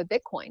fraction of a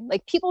Bitcoin.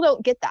 People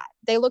don't get that.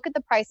 They look at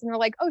the price and they're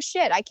like, oh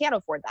shit, I can't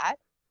afford that.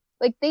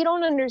 They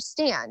don't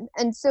understand.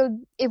 And so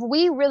if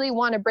we really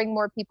want to bring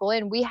more people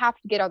in, we have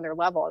to get on their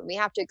level and we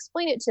have to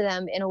explain it to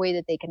them in a way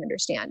that they can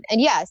understand. And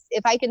yes,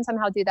 if I can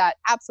somehow do that,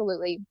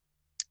 absolutely.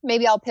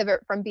 Maybe I'll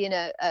pivot from being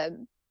a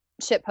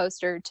shit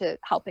poster to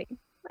helping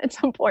at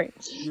some point.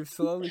 You've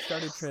slowly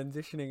started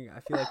transitioning. I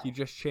feel like you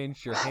just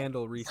changed your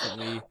handle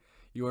recently.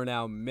 You are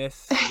now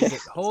Miss, is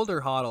it Hold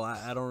or Hodl?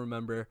 I don't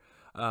remember.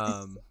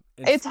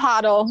 It's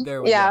Hodl.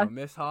 There we go,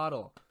 Miss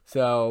Hodl.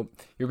 So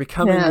you're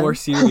becoming more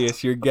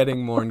serious. You're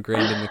getting more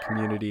ingrained in the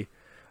community.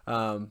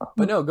 But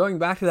no, going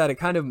back to that, it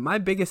kind of, my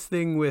biggest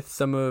thing with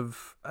some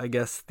of, I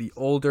guess, the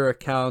older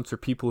accounts or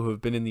people who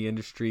have been in the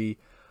industry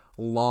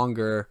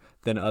longer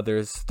than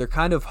others, they're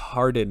kind of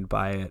hardened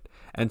by it.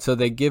 And so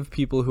they give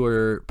people who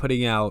are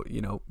putting out,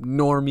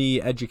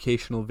 normie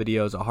educational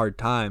videos a hard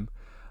time.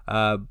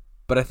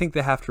 But I think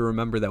they have to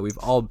remember that we've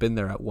all been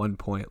there at one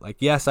point. Like,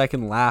 yes, I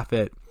can laugh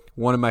at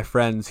one of my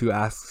friends who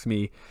asks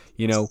me,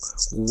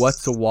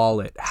 what's a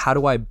wallet? How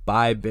do I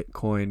buy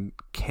Bitcoin?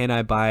 Can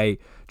I buy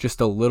just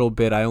a little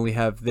bit? I only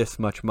have this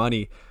much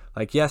money.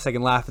 Like, yes, I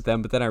can laugh at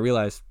them, but then I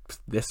realized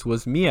this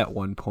was me at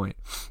one point.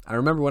 I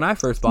remember when I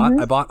first bought,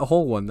 I bought a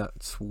whole one.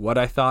 That's what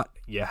I thought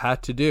you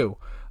had to do.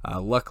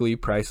 Luckily,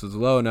 price was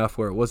low enough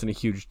where it wasn't a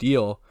huge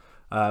deal.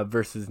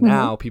 Versus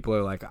now, people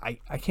are like,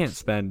 I can't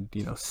spend,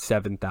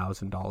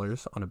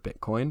 $7,000 on a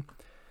Bitcoin.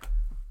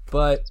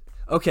 But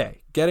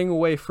okay, getting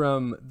away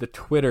from the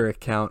Twitter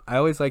account, I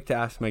always like to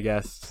ask my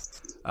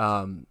guests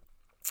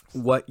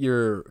what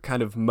you're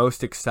kind of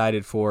most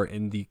excited for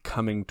in the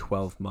coming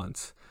 12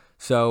 months.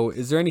 So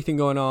is there anything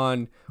going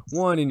on,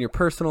 one, in your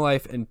personal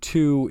life, and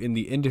two, in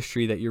the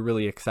industry that you're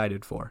really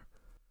excited for?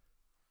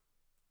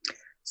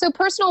 So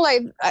personal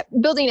life,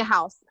 building a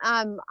house.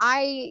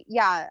 I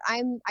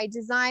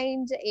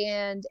designed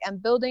and am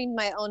building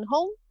my own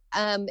home.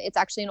 It's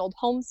actually an old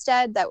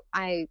homestead that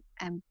I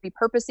am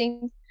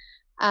repurposing.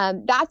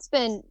 That's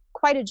been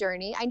quite a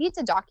journey. I need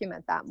to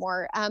document that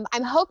more.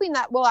 I'm hoping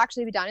that will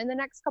actually be done in the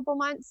next couple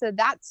months. So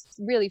that's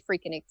really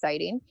freaking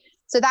exciting.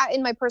 So that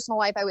in my personal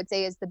life, I would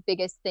say is the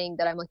biggest thing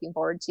that I'm looking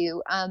forward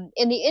to.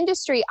 In the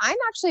industry, I'm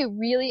actually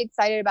really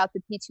excited about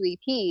the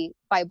P2EP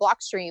by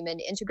Blockstream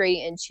and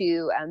integrating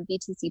into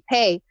BTC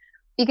Pay,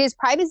 because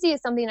privacy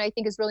is something I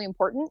think is really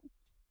important.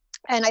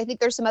 And I think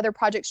there's some other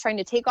projects trying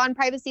to take on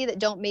privacy that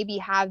don't maybe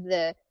have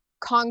the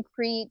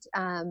concrete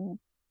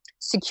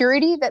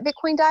security that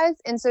Bitcoin does.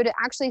 And so to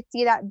actually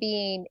see that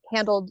being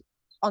handled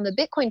on the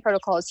Bitcoin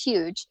protocol is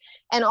huge.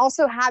 And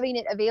also having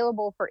it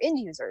available for end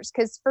users.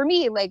 Because for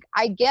me, like,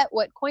 I get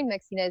what coin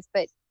mixing is,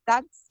 but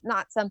that's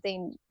not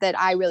something that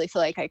I really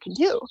feel like I can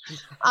do.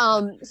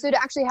 So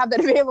to actually have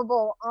that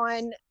available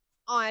on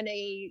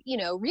a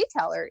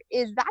retailer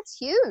that's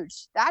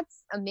huge.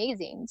 That's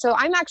amazing. So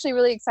I'm actually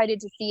really excited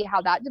to see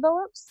how that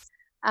develops.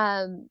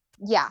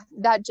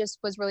 That just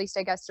was released,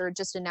 I guess, or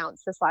just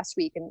announced this last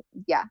week. And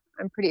yeah,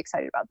 I'm pretty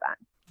excited about that.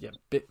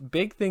 Yeah,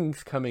 big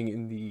things coming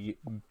in the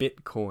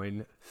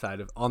Bitcoin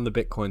side on the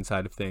Bitcoin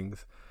side of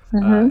things.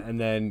 And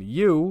then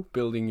you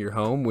building your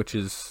home, which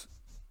is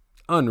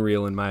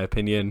unreal in my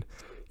opinion.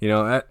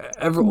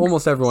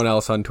 Almost everyone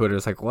else on Twitter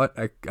is like, what?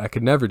 I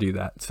could never do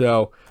that.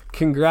 So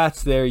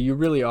congrats there. You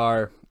really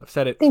are. I've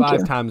said it Thank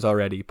 5 you. times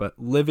already, but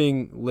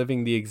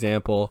living the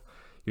example.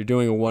 You're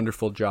doing a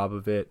wonderful job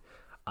of it.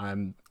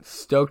 I'm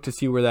stoked to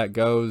see where that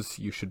goes.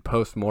 You should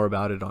post more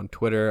about it on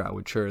Twitter. I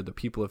would sure the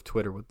people of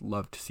Twitter would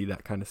love to see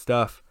that kind of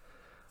stuff.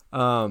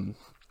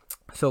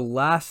 So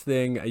last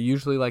thing, I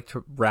usually like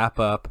to wrap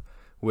up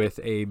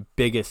with a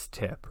biggest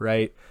tip,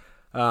 right?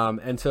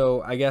 And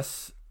so I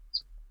guess,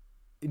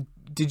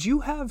 did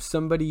you have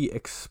somebody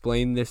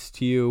explain this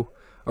to you?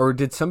 Or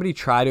did somebody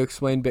try to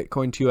explain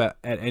Bitcoin to you at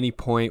any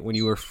point when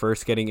you were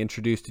first getting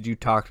introduced? Did you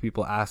talk to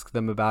people, ask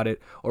them about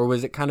it? Or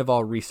was it kind of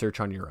all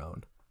research on your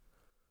own?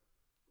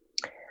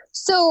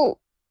 So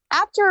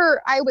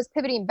after I was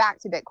pivoting back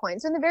to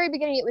Bitcoin, so in the very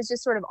beginning, it was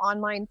just sort of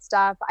online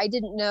stuff. I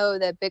didn't know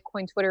that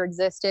Bitcoin Twitter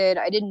existed.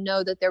 I didn't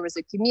know that there was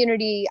a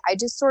community. I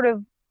just sort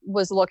of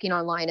was looking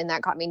online, and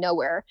that got me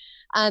nowhere.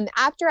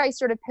 After I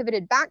sort of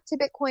pivoted back to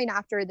Bitcoin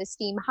after the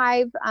Steem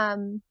Hive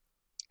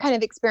kind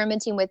of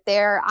experimenting with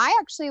there, I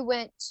actually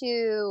went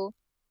to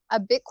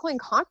a Bitcoin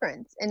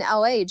conference in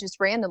LA just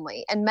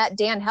randomly and met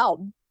Dan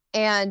Held.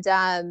 And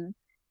I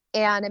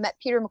met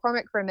Peter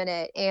McCormick for a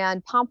minute,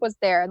 and Pomp was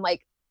there, and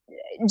like,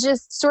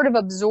 just sort of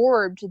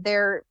absorbed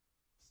their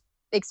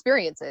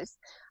experiences.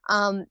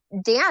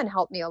 Dan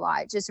helped me a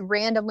lot. Just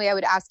randomly, I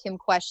would ask him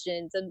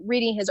questions, and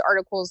reading his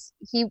articles,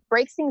 he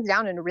breaks things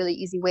down in a really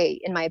easy way,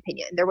 in my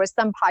opinion. There was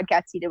some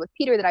podcasts he did with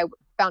Peter that I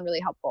found really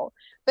helpful,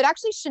 but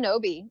actually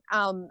Shinobi,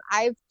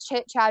 I've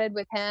chit-chatted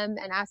with him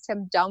and asked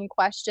him dumb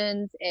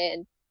questions,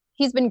 and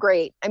he's been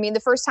great. I mean, the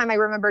first time I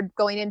remembered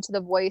going into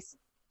The Voice,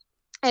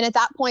 and at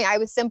that point I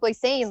was simply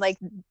saying, like,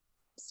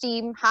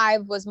 Steem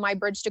Hive was my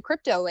bridge to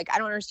crypto. Like, I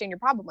don't understand your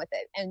problem with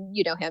it. And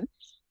you know him,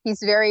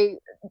 it's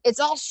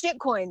all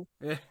shitcoin.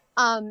 Yeah.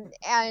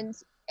 And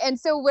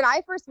so when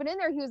I first went in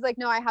there, he was like,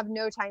 no, I have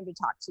no time to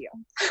talk to you.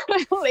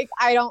 Like,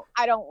 I don't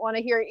want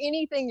to hear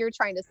anything you're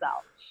trying to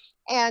sell.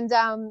 And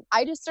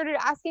I just started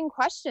asking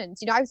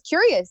questions. I was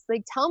curious,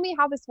 like, tell me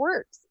how this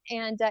works.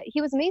 And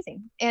he was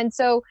amazing. And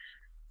so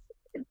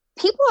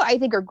people, I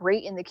think, are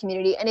great in the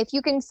community. And if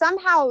you can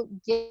somehow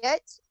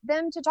get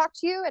them to talk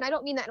to you, and I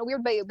don't mean that in a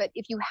weird way, but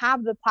if you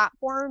have the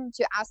platform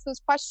to ask those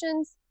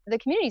questions, the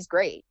community is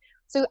great.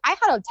 So I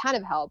had a ton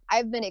of help.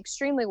 I've been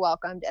extremely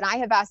welcomed, and I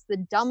have asked the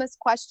dumbest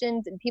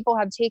questions, and people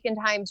have taken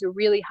time to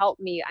really help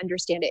me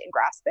understand it and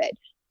grasp it,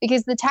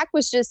 because the tech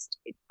was just,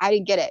 I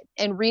didn't get it.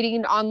 And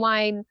reading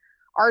online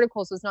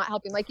articles was not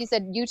helping. Like you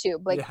said,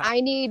 YouTube, like, Yeah.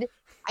 I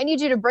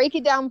need you to break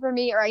it down for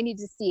me, or I need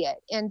to see it.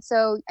 And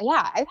so,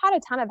 yeah, I've had a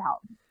ton of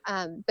help.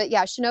 But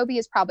yeah, Shinobi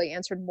has probably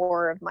answered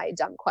more of my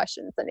dumb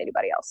questions than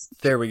anybody else.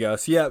 There we go.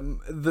 So yeah,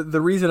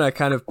 the reason I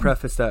kind of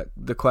prefaced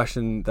the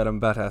question that I'm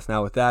about to ask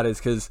now with that is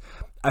because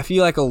I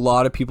feel like a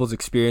lot of people's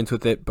experience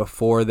with it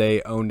before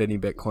they owned any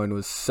Bitcoin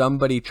was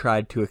somebody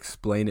tried to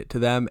explain it to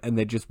them and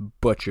they just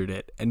butchered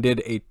it and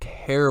did a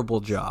terrible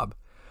job.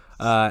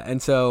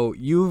 And so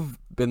you've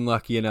been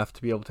lucky enough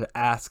to be able to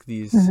ask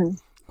these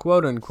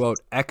quote unquote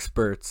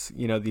experts,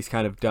 these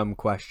kind of dumb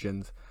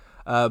questions.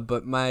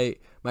 But my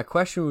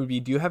question would be,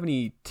 do you have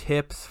any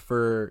tips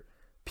for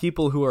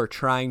people who are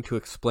trying to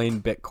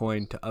explain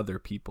Bitcoin to other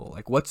people?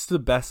 Like, what's the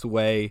best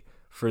way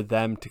for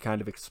them to kind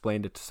of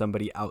explain it to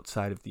somebody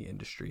outside of the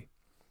industry?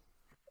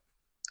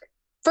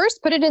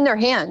 First, put it in their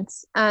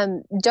hands.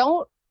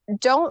 Don't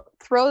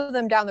throw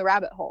them down the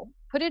rabbit hole.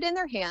 Put it in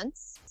their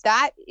hands.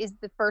 That is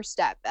the first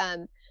step.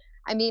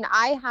 I mean,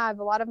 I have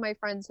a lot of my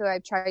friends who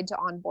I've tried to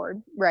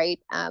onboard, right?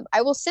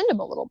 I will send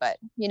them a little bit,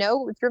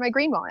 through my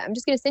Green Wallet. I'm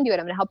just going to send you it.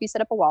 I'm going to help you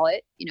set up a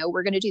wallet.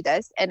 We're going to do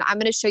this, and I'm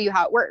going to show you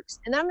how it works.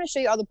 And then I'm going to show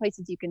you all the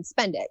places you can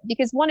spend it.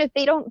 Because if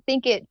they don't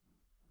think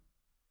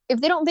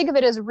of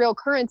it as a real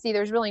currency,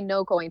 there's really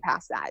no going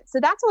past that. So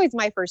that's always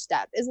my first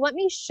step, is let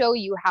me show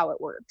you how it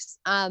works.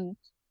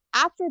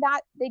 After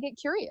that, they get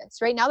curious,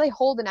 right? Now they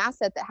hold an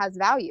asset that has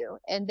value,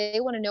 and they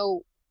want to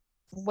know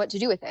what to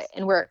do with it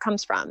and where it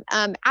comes from.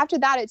 After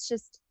that, it's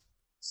just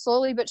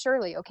slowly but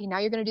surely, okay, now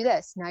you're going to do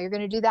this, now you're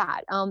going to do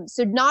that.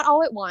 So not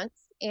all at once,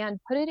 and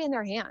put it in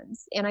their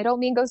hands. And I don't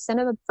mean go send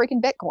them a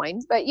freaking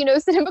Bitcoin, but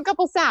send them a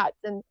couple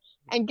sats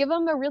and give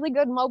them a really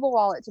good mobile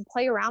wallet to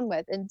play around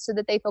with, and so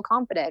that they feel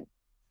confident.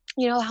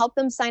 Help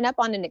them sign up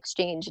on an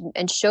exchange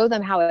and show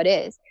them how it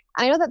is.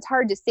 And I know that's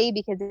hard to say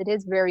because it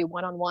is very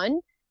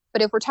one-on-one.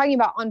 But if we're talking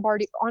about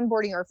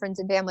onboarding our friends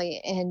and family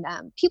and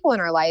people in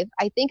our life,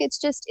 I think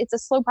it's a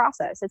slow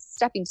process. It's a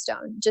stepping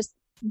stone. Just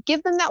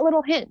give them that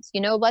little hint,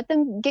 let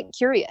them get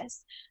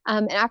curious.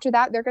 And after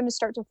that, they're going to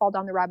start to fall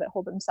down the rabbit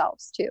hole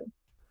themselves too.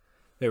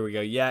 There we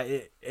go. Yeah,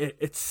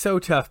 it's so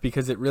tough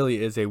because it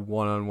really is a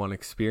one-on-one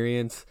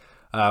experience,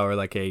 or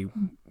like a,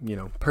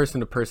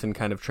 person-to-person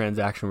kind of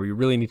transaction where you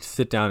really need to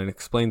sit down and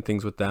explain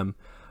things with them.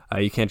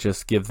 You can't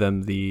just give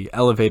them the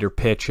elevator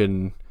pitch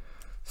and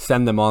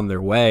send them on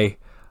their way.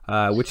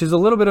 Which is a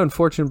little bit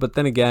unfortunate, but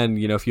then again,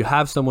 if you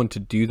have someone to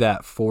do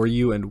that for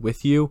you and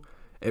with you,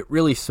 it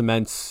really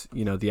cements,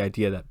 the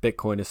idea that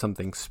Bitcoin is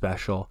something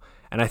special.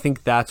 And I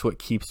think that's what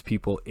keeps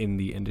people in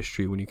the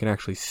industry, when you can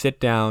actually sit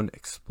down,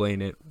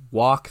 explain it,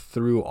 walk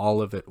through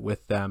all of it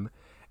with them,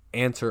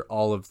 answer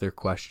all of their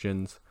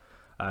questions.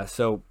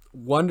 So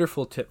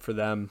wonderful tip for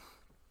them.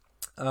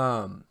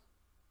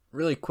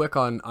 Really quick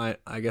on,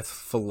 I guess,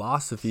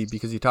 philosophy,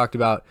 because you talked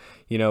about,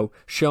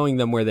 showing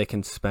them where they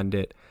can spend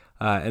it.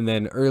 And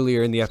then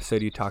earlier in the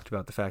episode, you talked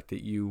about the fact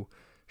that you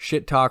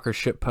shit talk or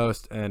shit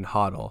post and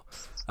hodl.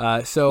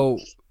 So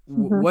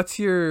what's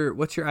your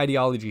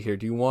ideology here?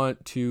 Do you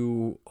want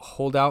to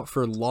hold out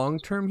for long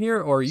term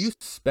here, or are you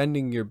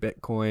spending your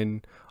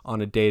Bitcoin on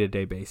a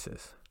day-to-day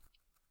basis?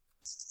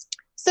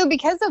 So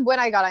because of when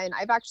I got in,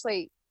 I've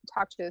actually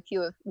talked to a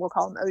few of, we'll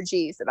call them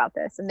OGs, about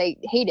this, and they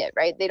hate it,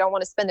 right? They don't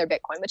want to spend their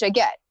Bitcoin, which I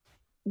get.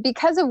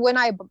 Because of when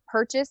I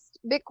purchased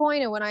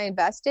Bitcoin and when I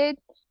invested,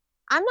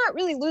 I'm not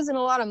really losing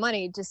a lot of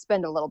money to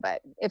spend a little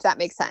bit, if that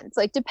makes sense.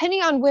 Like,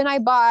 depending on when I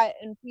bought,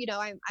 and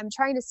I'm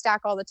trying to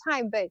stack all the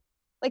time, but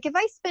like, if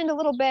I spend a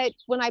little bit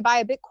when I buy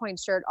a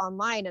Bitcoin shirt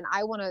online, and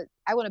I want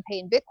to pay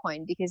in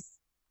Bitcoin because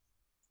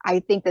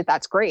I think that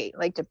that's great.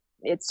 Like,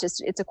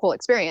 it's a cool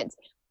experience.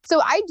 So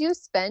I do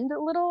spend a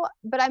little,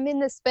 but I'm in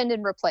the spend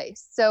and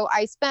replace. So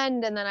I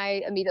spend and then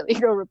I immediately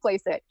go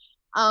replace it.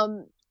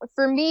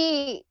 For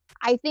me,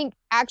 I think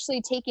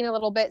actually taking a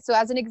little bit. So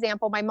as an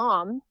example, my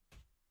mom,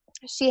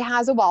 she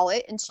has a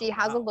wallet and she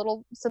has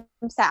some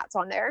sats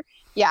on there.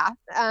 Yeah.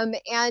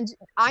 And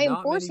I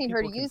am forcing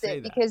her to use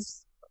it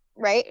because,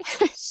 right.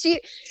 She's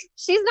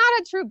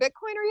not a true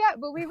Bitcoiner yet,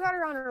 but we've got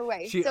her on her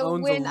way. She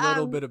owns a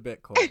little bit of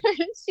Bitcoin.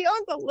 She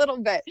owns a little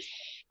bit.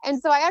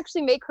 And so I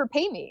actually make her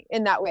pay me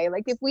in that way.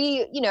 Like, if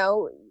we,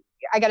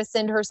 I got to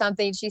send her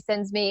something, she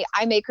sends me,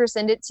 I make her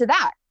send it to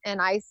that,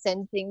 and I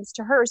send things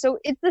to her. So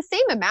it's the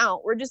same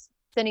amount. We're just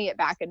sending it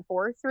back and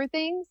forth through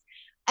things.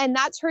 And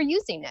that's her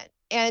using it.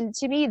 And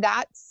to me,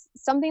 that's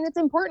something that's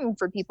important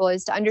for people,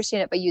 is to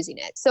understand it by using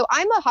it. So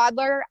I'm a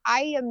hodler.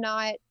 I'm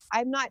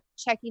not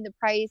checking the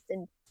price,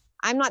 and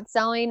I'm not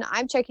selling.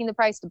 I'm checking the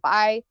price to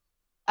buy.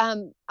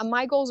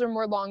 My goals are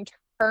more long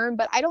term,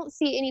 but I don't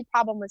see any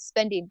problem with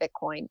spending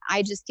Bitcoin.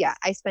 I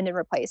spend and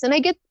replace. And I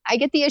get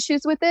the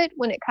issues with it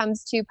when it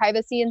comes to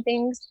privacy and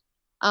things.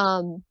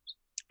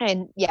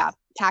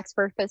 Tax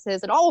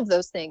purposes and all of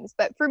those things.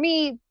 But for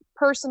me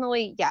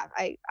personally,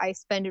 I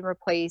spend and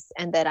replace,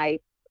 and then I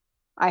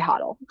I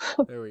hodl.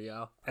 There we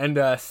go. And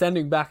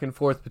sending back and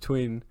forth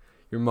between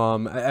your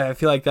mom, I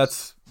feel like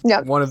that's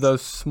Yep. one of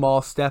those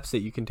small steps that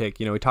you can take.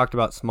 We talked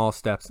about small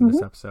steps in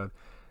this episode.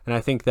 And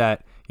I think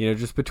that,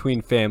 just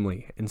between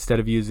family, instead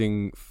of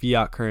using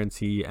fiat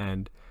currency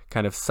and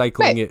kind of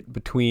cycling it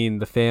between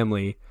the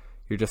family,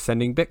 you're just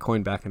sending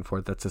Bitcoin back and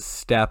forth. That's a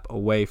step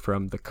away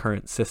from the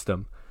current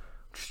system,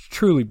 which is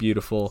truly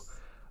beautiful.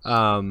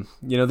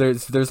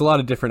 There's a lot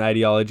of different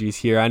ideologies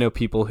here. I know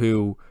people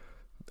who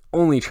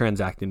only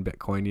transact in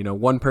Bitcoin.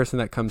 One person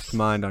that comes to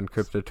mind on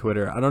crypto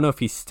Twitter, I don't know if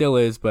he still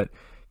is, but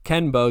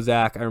Ken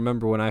Bozak, I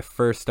remember when I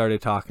first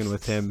started talking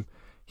with him,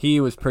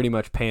 he was pretty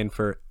much paying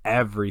for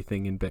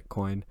everything in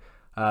Bitcoin.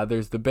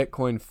 There's the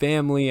Bitcoin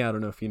family. I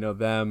don't know if you know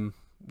them.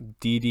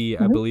 Didi,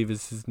 I believe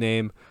is his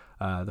name,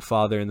 the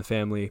father in the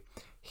family.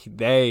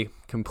 They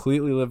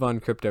completely live on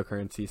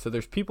cryptocurrency. So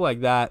there's people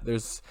like that.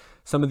 There's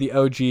some of the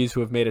OGs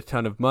who have made a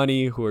ton of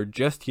money, who are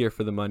just here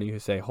for the money, who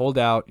say, hold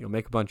out, you'll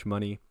make a bunch of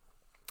money.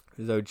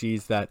 There's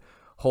OGs that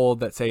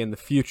say in the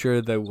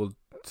future they will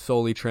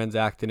solely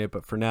transact in it,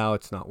 but for now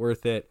it's not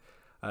worth it.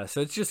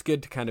 So it's just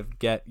good to kind of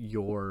get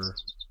your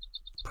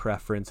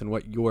preference and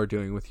what you're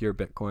doing with your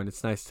Bitcoin.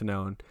 It's nice to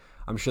know, and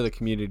I'm sure the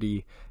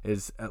community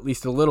is at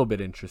least a little bit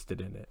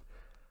interested in it.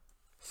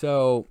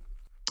 So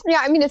yeah,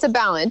 I mean, it's a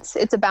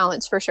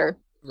balance for sure.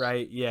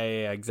 Right.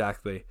 Yeah,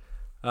 exactly.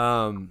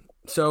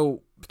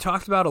 So we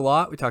talked about a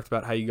lot. We talked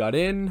about how you got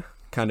in,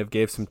 kind of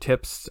gave some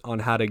tips on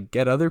how to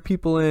get other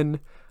people in,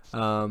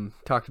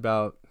 talked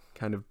about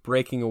kind of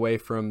breaking away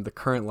from the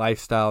current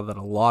lifestyle that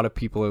a lot of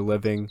people are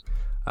living.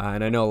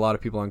 And I know a lot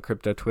of people on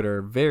crypto Twitter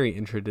are very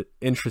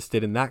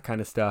interested in that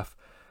kind of stuff.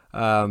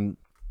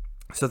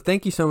 So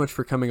thank you so much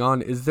for coming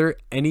on. Is there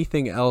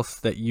anything else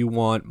that you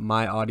want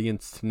my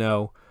audience to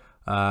know,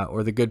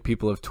 or the good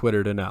people of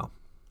Twitter to know?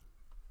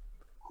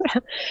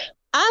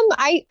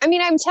 I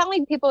mean, I'm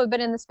telling people who've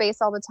been in the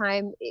space all the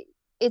time,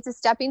 it's a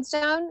stepping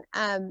stone.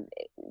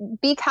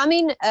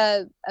 Becoming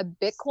a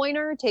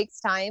Bitcoiner takes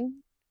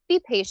time. Be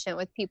patient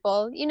with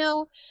people.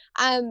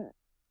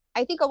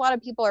 I think a lot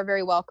of people are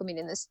very welcoming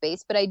in this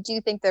space, but I do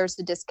think there's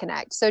a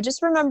disconnect. So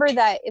just remember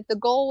that if the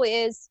goal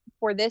is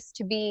for this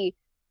to be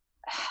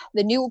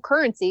the new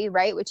currency,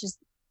 right, which is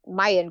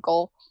my end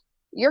goal,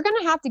 you're going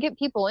to have to get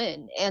people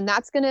in, and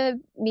that's going to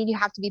mean you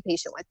have to be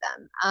patient with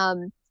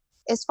them.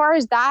 As far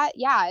as that,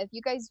 yeah, if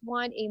you guys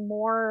want a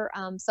more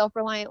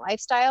self-reliant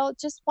lifestyle,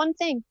 just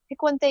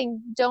pick one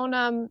thing. Don't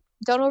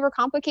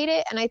overcomplicate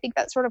it. And I think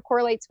that sort of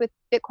correlates with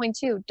Bitcoin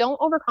too. Don't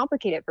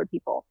overcomplicate it for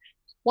people.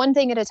 One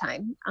thing at a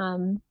time.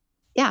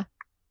 Yeah.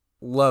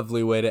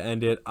 Lovely way to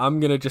end it. I'm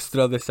going to just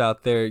throw this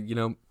out there,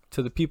 to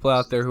the people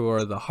out there who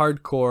are the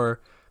hardcore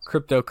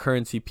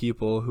cryptocurrency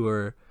people who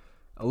are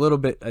a little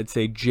bit, I'd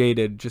say,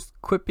 jaded. Just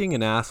quit being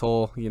an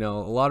asshole. A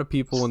lot of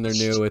people when they're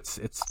new, it's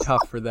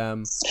tough for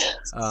them.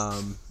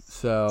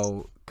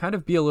 So kind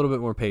of be a little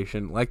bit more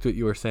patient. Liked what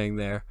you were saying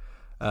there.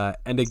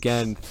 And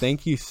again,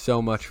 thank you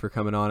so much for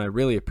coming on. I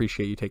really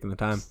appreciate you taking the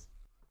time.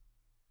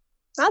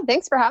 Oh,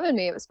 thanks for having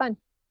me. It was fun.